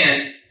even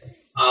then,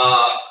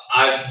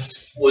 I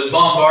was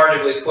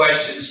bombarded with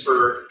questions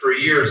for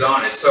years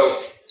on it.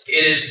 So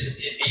it is,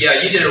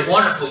 you did a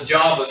wonderful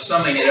job of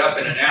summing it up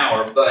in an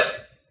hour,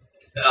 but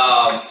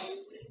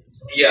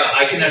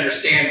I can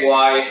understand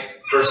why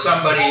for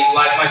somebody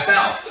like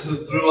myself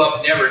who grew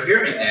up never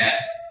hearing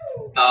that,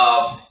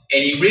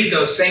 and you read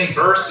those same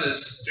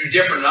verses through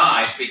different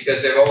eyes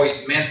because they've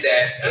always meant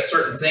that a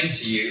certain thing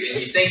to you, and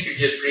you think you're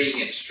just reading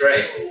it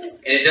straight.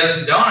 And it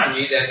doesn't dawn on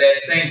you that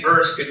that same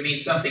verse could mean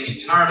something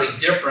entirely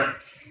different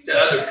to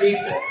other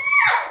people.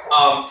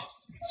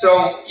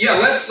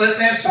 Let's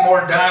have some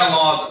more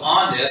dialogue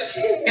on this.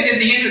 And at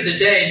the end of the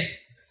day,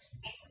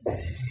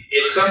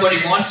 if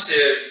somebody wants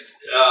to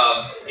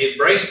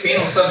embrace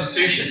penal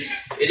substitution,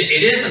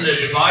 it isn't a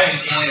dividing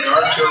point in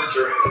our church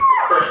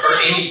or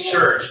any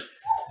church.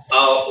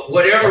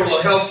 Whatever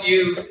will help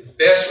you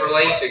best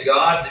relate to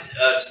God,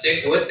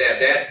 stick with that.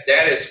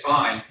 That is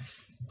fine.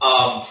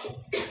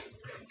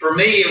 For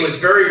me, it was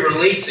very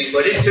releasing,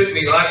 but it took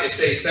me, like I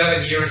say,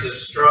 7 years of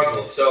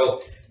struggle.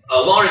 So a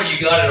lot of you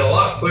got it a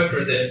lot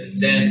quicker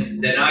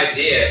than I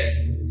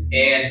did.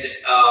 And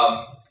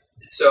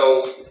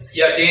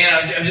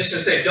Dan, I'm just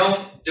going to say,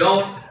 don't.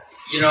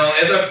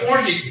 As I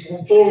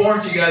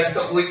forewarned you guys a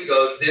couple weeks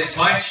ago, this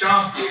might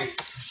shock you,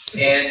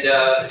 and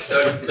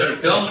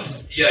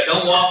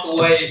don't walk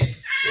away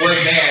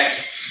mad.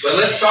 But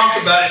let's talk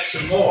about it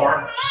some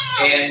more,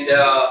 and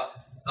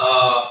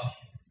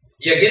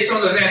get some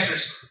of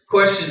those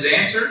questions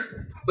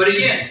answered. But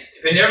again,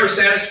 if it never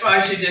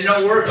satisfies you, then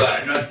don't worry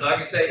about it. Like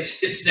I say,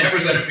 it's never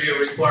going to be a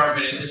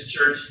requirement in this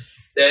church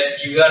that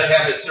you got to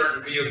have a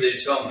certain view of the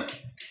atonement.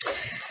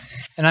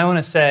 And I want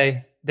to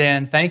say,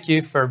 Dan, thank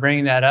you for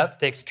bringing that up. It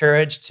takes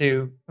courage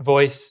to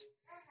voice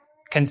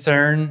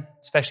concern,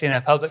 especially in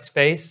a public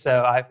space.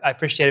 So I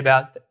appreciate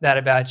that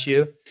about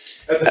you.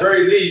 At the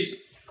very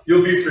least,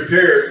 you'll be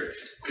prepared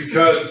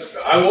because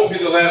I won't be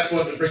the last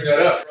one to bring that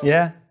up.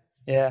 Yeah.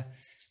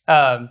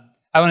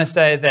 I want to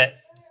say that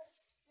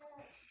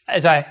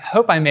as I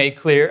hope I made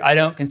clear, I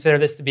don't consider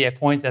this to be a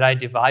point that I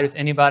divide with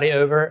anybody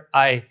over.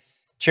 I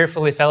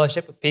cheerfully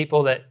fellowship with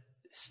people that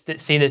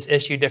see this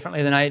issue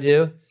differently than I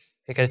do,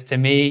 because to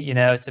me,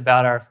 it's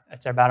about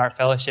our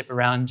fellowship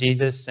around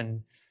Jesus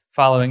and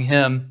following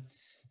him.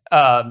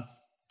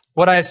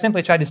 What I have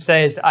simply tried to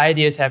say is that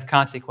ideas have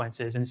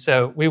consequences, and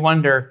so we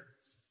wonder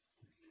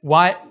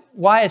why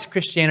is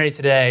Christianity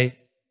today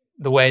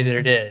the way that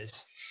it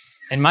is?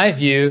 In my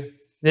view,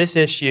 this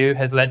issue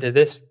has led to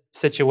this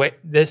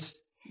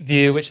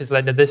view, which has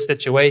led to this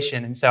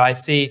situation. And so I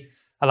see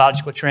a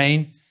logical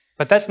train,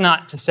 but that's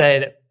not to say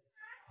that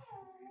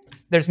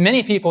there's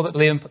many people that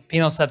believe in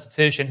penal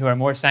substitution who are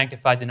more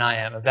sanctified than I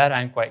am. Of that,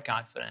 I'm quite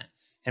confident,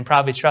 and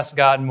probably trust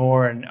God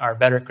more and are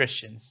better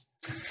Christians.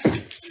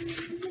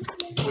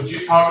 Would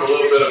you talk a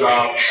little bit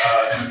about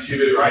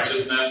imputed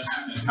righteousness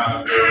and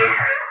kind of your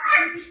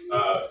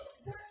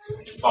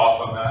thoughts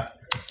on that?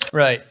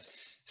 Right.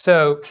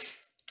 So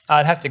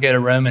I'd have to go to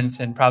Romans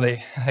and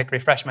probably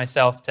refresh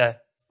myself to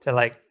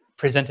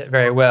present it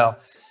very well.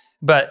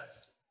 But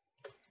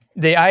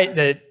the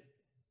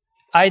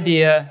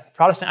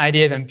Protestant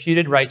idea of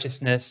imputed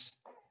righteousness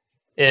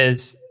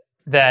is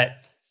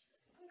that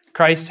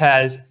Christ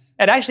has,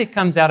 it actually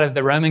comes out of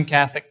the Roman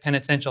Catholic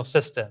penitential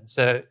system.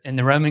 So in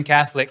the Roman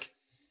Catholic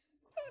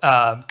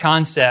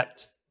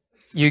concept,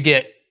 you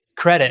get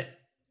credit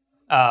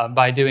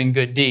by doing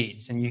good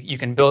deeds, and you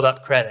can build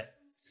up credit.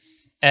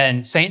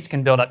 And saints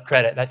can build up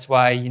credit. That's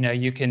why,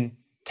 you can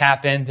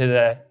tap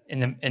into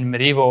in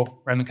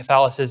medieval Roman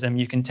Catholicism,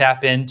 you can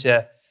tap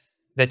into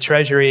the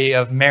treasury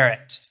of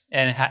merit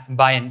and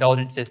buy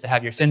indulgences to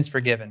have your sins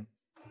forgiven.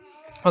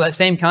 Well, that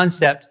same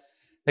concept,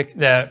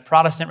 the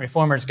Protestant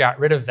reformers got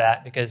rid of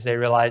that because they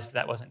realized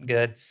that wasn't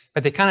good,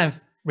 but they kind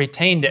of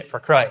retained it for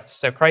Christ.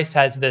 So Christ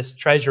has this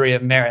treasury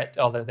of merit,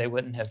 although they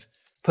wouldn't have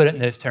put it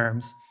in those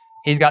terms.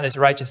 He's got this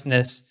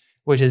righteousness,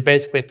 which is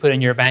basically put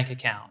in your bank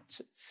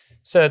account.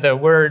 So the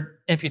word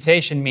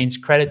imputation means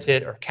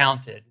credited or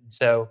counted.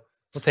 So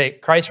we'll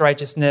take Christ's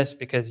righteousness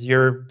because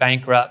you're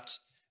bankrupt.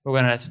 We're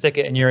going to stick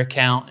it in your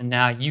account, and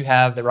now you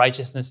have the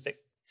righteousness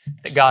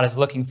that God is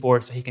looking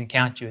for, so he can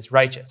count you as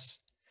righteous.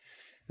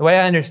 The way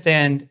I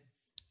understand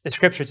the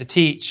Scripture to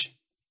teach,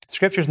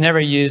 Scriptures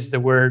never use the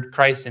word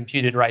Christ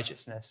imputed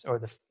righteousness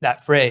or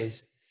that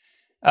phrase.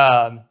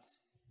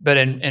 But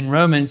in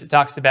Romans, it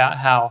talks about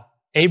how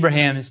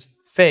Abraham's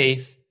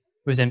faith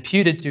was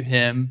imputed to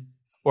him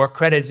or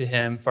credited to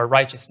him for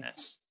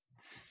righteousness.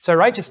 So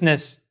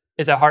righteousness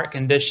is a heart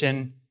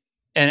condition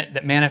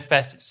that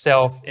manifests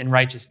itself in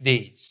righteous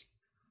deeds.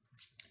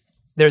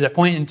 There's a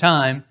point in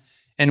time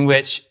in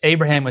which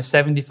Abraham was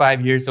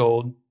 75 years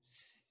old,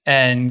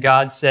 and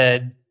God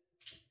said,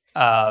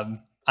 I'm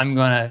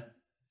going to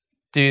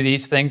do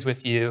these things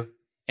with you,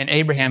 and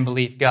Abraham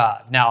believed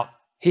God. Now,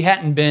 he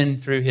hadn't been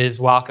through his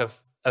walk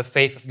of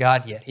faith with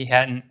God yet. He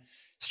hadn't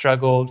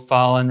struggled,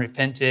 fallen,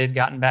 repented,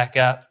 gotten back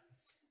up.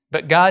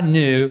 But God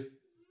knew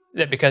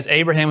that because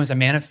Abraham was a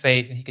man of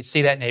faith, and he could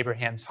see that in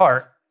Abraham's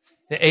heart,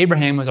 that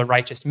Abraham was a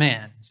righteous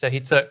man. So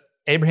he took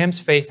Abraham's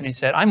faith and he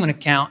said, I'm going to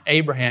count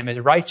Abraham as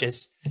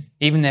righteous,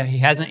 even though he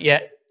hasn't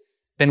yet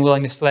been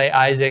willing to slay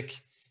Isaac.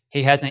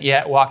 He hasn't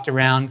yet walked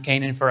around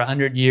Canaan for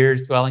 100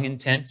 years, dwelling in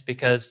tents,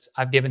 because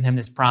I've given him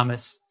this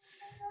promise.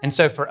 And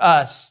so for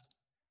us,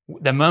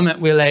 the moment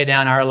we lay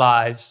down our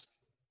lives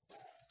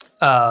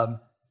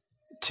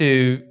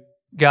to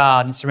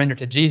God and surrender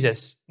to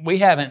Jesus, we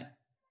haven't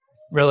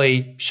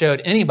really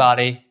showed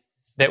anybody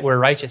that we're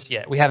righteous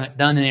yet. We haven't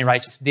done any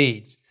righteous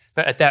deeds.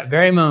 But at that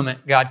very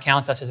moment, God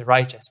counts us as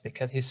righteous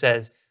because he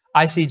says,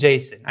 I see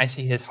Jason. I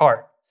see his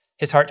heart.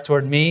 His heart's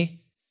toward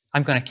me.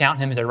 I'm going to count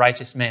him as a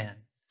righteous man.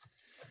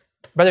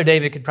 Brother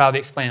David could probably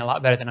explain a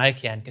lot better than I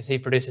can because he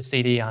produced a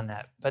CD on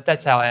that. But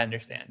that's how I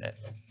understand it.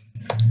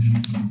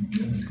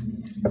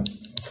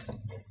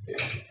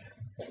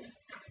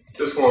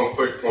 Just one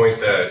quick point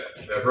that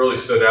really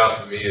stood out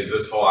to me is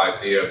this whole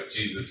idea of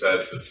Jesus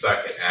as the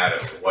second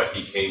Adam, what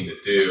he came to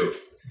do,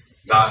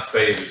 not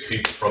save his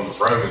people from the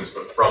Romans,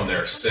 but from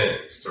their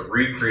sins, to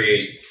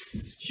recreate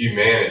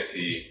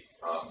humanity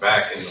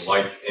back in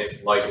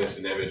the likeness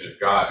and image of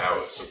God, how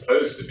it's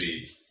supposed to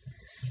be,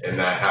 and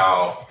that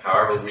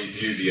however we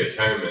view the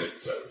atonement,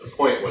 the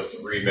point was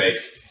to remake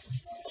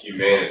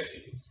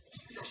humanity.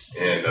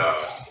 And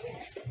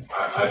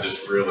I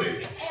just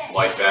really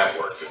like that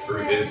work, that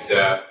through his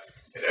death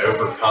and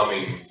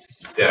overcoming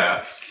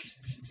death,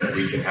 that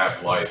we can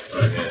have life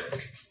through him.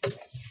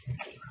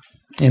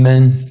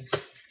 Amen.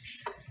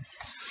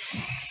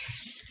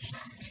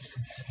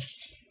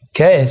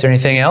 Okay, is there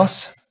anything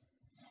else?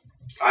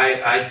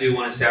 I do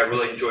want to say I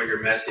really enjoyed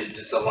your message.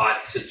 It's a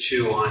lot to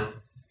chew on.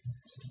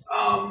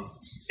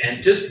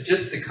 And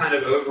just the kind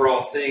of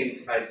overall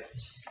thing,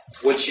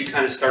 what you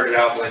kind of started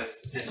out with,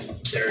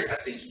 and there, I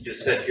think you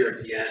just said here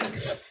at the end,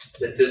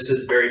 that this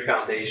is very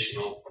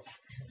foundational.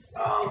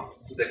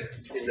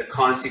 In the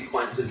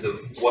consequences of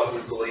what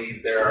we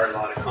believe, there are a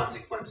lot of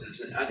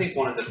consequences. And I think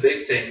one of the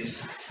big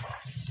things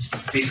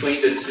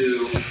between the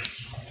two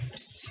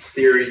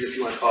theories, if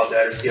you want to call it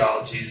that, or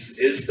theologies,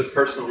 is the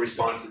personal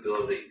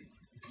responsibility.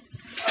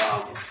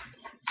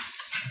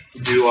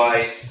 Do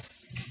I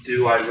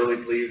really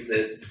believe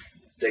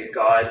that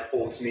God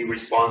holds me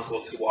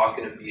responsible to walk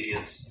in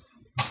obedience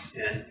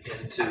and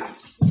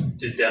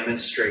to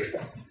demonstrate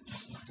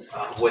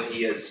what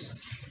He is,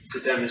 to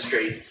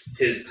demonstrate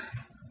His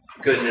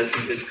goodness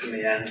and His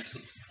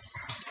commands?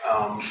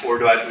 Or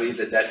do I believe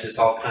that just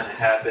all kind of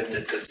happened?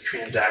 It's a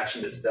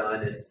transaction that's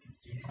done, and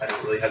I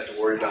don't really have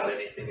to worry about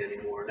anything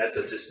anymore. And that's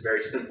just a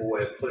very simple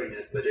way of putting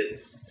it. But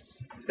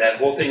that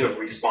whole thing of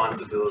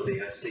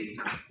responsibility, I see,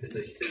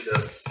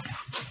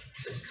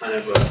 is kind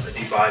of a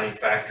dividing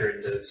factor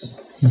in those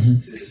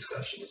two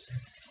discussions.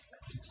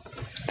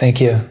 Thank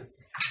you.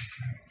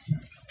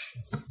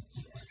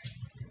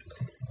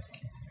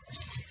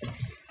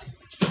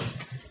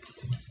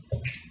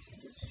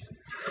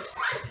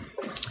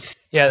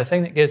 Yeah, the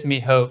thing that gives me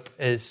hope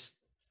is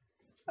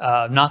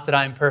not that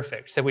I'm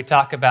perfect. So we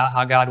talk about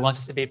how God wants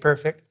us to be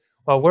perfect.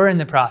 Well, we're in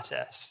the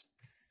process.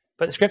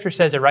 But the scripture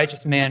says a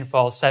righteous man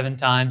falls 7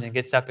 times and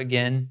gets up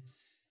again.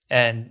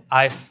 And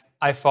I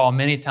fall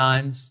many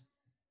times.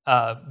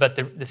 But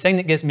the thing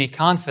that gives me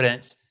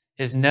confidence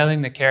is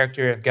knowing the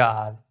character of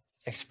God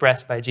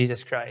expressed by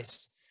Jesus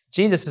Christ.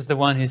 Jesus is the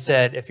one who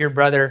said, if your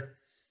brother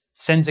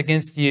sins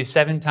against you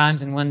 7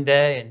 times in one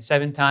day and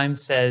 7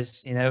 times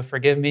says,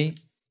 forgive me,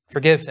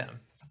 forgive him.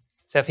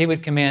 So if he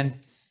would command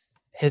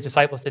his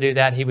disciples to do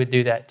that, he would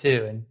do that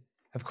too. And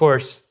of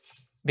course,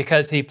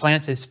 because he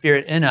plants his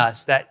spirit in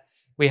us, that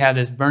we have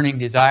this burning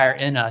desire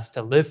in us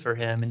to live for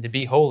him and to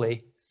be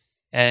holy.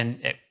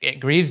 And it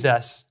grieves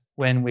us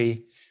when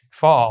we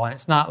fall. And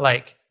it's not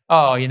like,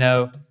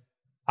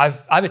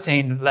 I've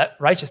attained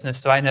righteousness,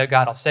 so I know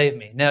God will save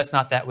me. No, it's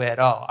not that way at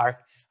all.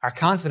 Our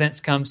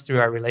confidence comes through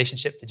our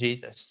relationship to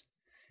Jesus.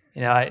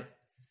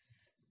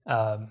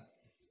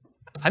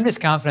 I'm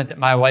just confident that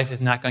my wife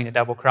is not going to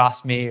double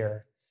cross me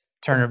or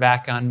turn her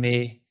back on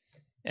me.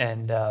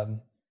 And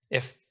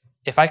if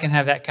I can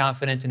have that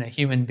confidence in a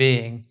human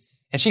being,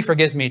 and she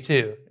forgives me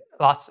too,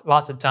 lots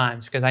of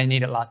times, because I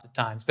need it lots of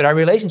times. But our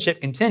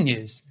relationship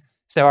continues,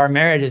 so our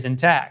marriage is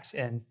intact.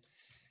 And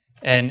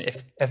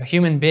if a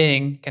human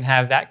being can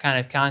have that kind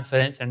of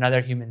confidence in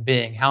another human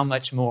being, how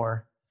much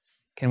more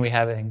can we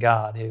have it in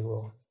God,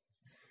 who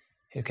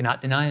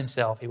cannot deny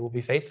himself? He will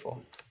be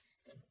faithful.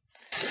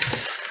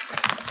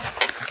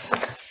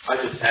 I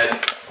just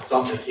had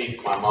something that came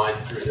to my mind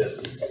through this.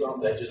 It's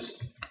something that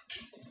just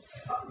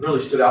really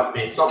stood out to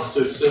me. It's something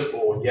so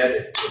simple, yet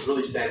it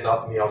really stands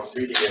out to me. I was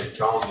reading in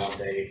John one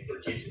day where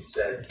Jesus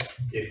said,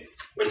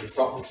 when he was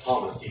talking to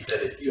Thomas, he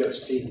said, if you have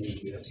seen me,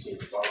 you have seen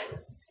the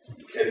Father.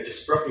 And it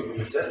just struck me when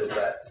he said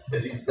that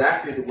it's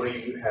exactly the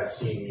way you have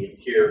seen me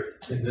here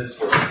in this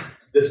world.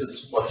 This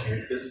is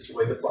the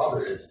way the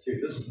Father is too.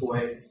 This is the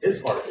way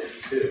his heart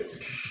is too.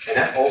 And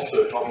that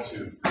also helped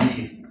to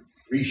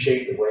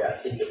reshape the way I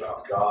think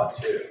about God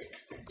too.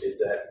 Is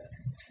that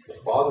the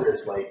Father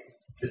is like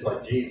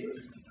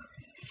Jesus,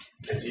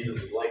 and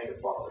Jesus is like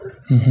the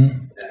Father.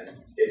 And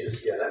it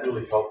just that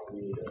really helped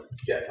me to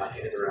get my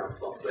head around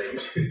some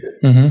things.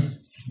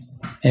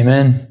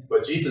 Amen.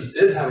 But Jesus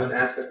did have an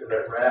aspect of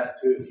that wrath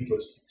too. He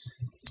was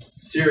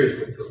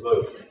seriously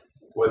provoked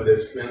when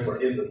those men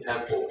were in the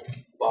temple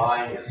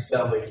buying and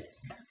selling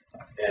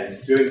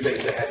and doing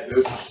things that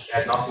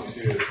had nothing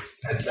to do.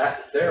 And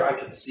there I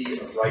can see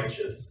a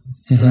righteous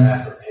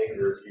wrath or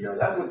anger.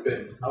 That would have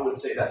been, I would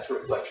say that's a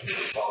reflection of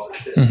the Father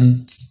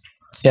too.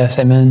 Yes,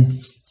 amen.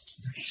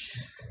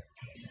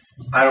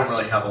 I don't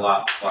really have a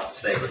lot to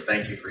say, but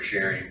thank you for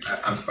sharing.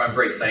 I'm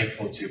very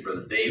thankful to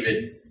Brother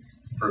David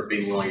for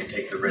being willing to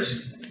take the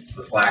risk,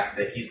 the flack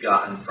that he's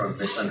gotten from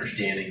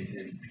misunderstandings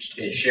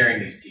in sharing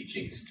these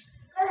teachings.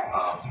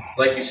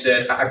 Like you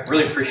said, I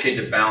really appreciate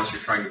the balance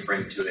you're trying to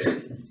bring to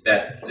it,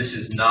 that this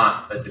is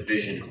not a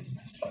division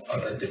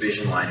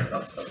line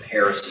of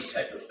heresy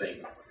type of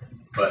thing,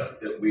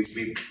 but we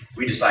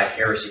decide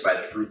heresy by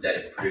the fruit that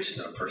it produces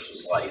in a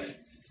person's life,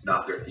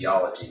 not their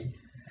theology.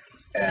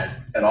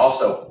 And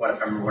also, I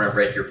remember when I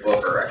read your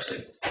book, or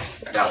actually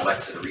I got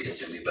Alexa to read it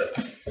to me, but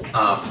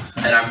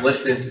and I'm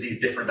listening to these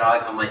different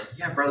dialogues. I'm like,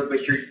 yeah, brother,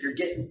 but you're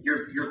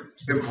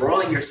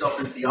embroiling yourself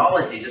in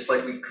theology, just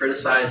like we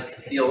criticize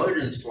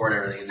theologians for and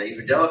everything, and the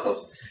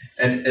evangelicals.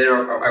 And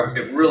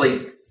it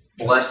really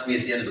blessed me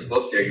at the end of the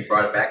book. There, you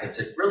brought it back and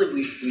said, really,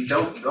 we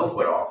don't know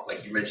it all,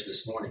 like you mentioned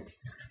this morning,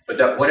 but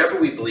that whatever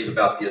we believe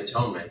about the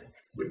atonement,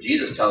 what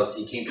Jesus tells us,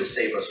 he came to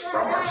save us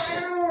from our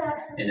sin.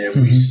 And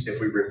if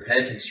we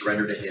repent and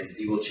surrender to him,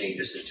 he will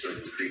change us into a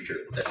new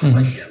creature that's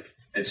like him.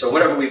 And so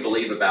whatever we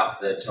believe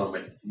about the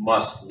atonement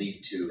must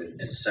lead to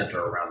and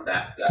center around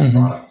that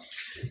product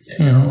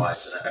in our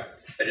lives. And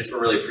I just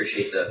really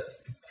appreciate the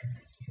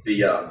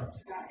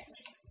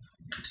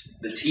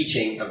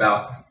teaching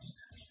about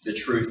the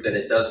truth, that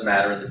it does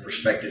matter and the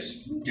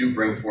perspectives do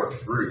bring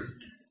forth fruit.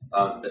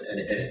 And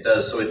it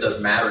does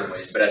matter in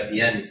ways, but at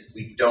the end,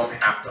 we don't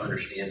have to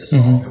understand this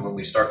all. And when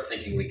we start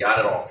thinking we got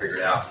it all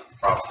figured out, we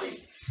probably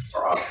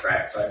are off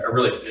track. So I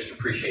really just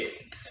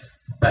appreciate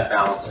that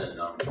balance, and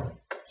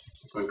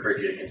to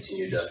encourage you to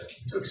continue to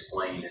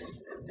explain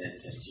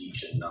and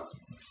teach. And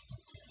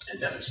and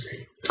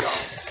demonstrate.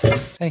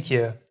 Thank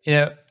you.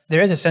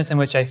 There is a sense in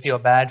which I feel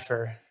bad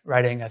for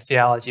writing a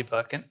theology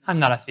book, and I'm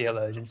not a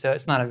theologian, so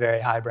it's not a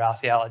very highbrow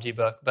theology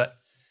book, but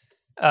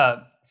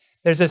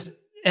there's this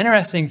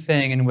interesting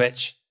thing in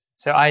which,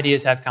 so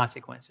ideas have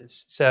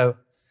consequences. So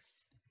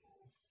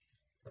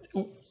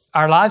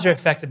our lives are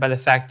affected by the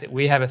fact that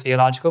we have a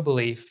theological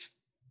belief.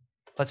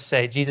 Let's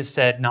say Jesus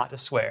said not to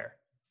swear.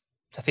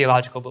 It's a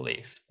theological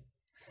belief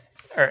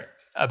or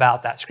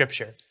about that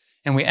scripture.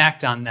 And we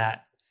act on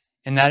that.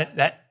 And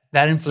that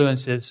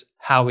influences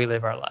how we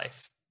live our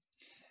life.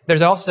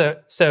 There's also,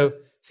 so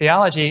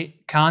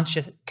theology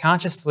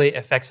consciously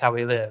affects how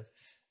we live.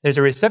 There's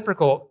a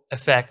reciprocal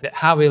effect that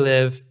how we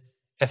live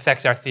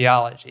affects our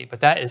theology, but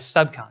that is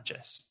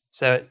subconscious.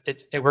 So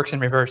it works in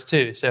reverse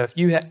too. So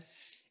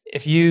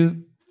if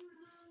you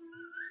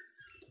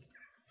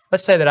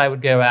let's say that I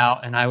would go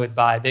out and I would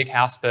buy a big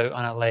houseboat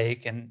on a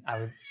lake, and I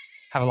would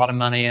have a lot of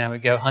money, and I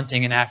would go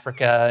hunting in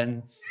Africa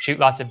and shoot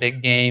lots of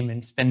big game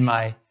and spend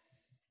my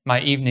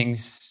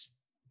evenings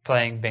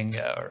playing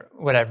bingo or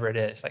whatever it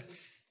is. Like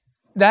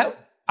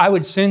that, I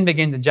would soon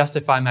begin to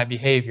justify my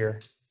behavior,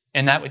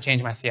 and that would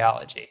change my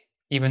theology,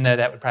 even though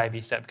that would probably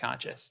be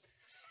subconscious.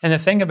 And the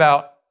thing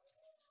about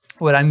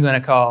what I'm going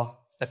to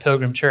call the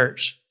Pilgrim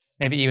Church,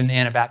 maybe even the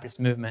Anabaptist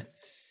movement,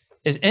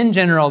 is in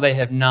general, they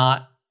have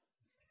not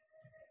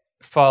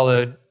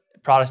followed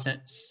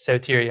Protestant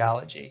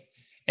soteriology.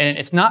 And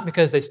it's not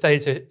because they studied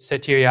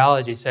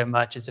soteriology so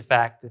much as the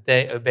fact that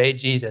they obeyed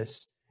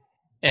Jesus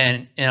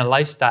and in a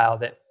lifestyle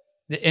that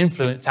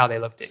influenced how they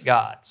looked at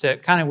God. So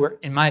it kind of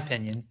worked, in my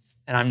opinion,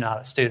 and I'm not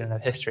a student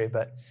of history,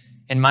 but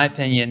in my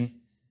opinion,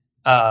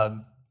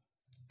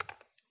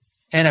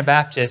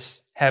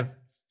 Anabaptists have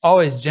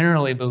always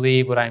generally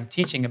believed what I'm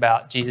teaching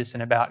about Jesus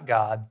and about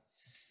God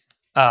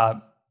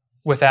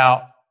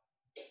without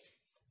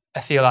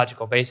a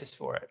theological basis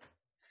for it.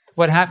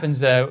 What happens,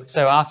 though,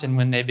 so often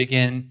when they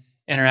begin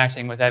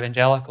interacting with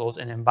evangelicals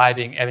and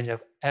imbibing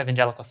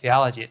evangelical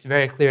theology, it's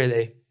very clear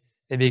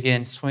they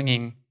begin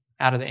swinging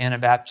out of the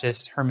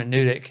Anabaptist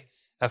hermeneutic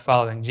of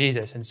following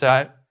Jesus. And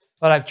so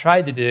what I've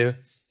tried to do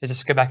is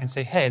just go back and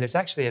say, hey, there's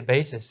actually a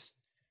basis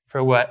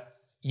for what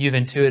you've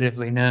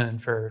intuitively known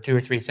for 2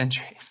 or 3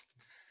 centuries.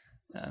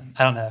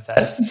 I don't know if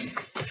that...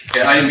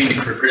 Yeah, I didn't mean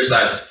to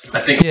criticize. I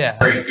think it's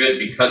very good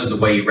because of the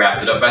way you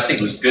wrapped it up. I think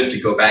it was good to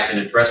go back and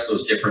address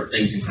those different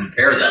things and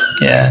compare them.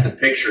 Yeah. The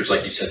pictures,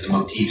 like you said, the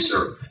motifs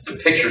or the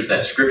pictures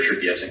that Scripture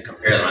gives and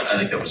compare them. I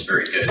think that was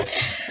very good.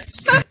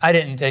 I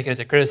didn't take it as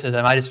a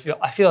criticism. I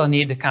feel a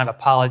need to kind of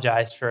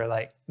apologize for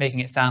like making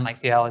it sound like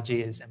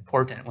theology is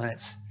important when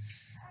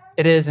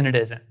it is and it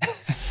isn't.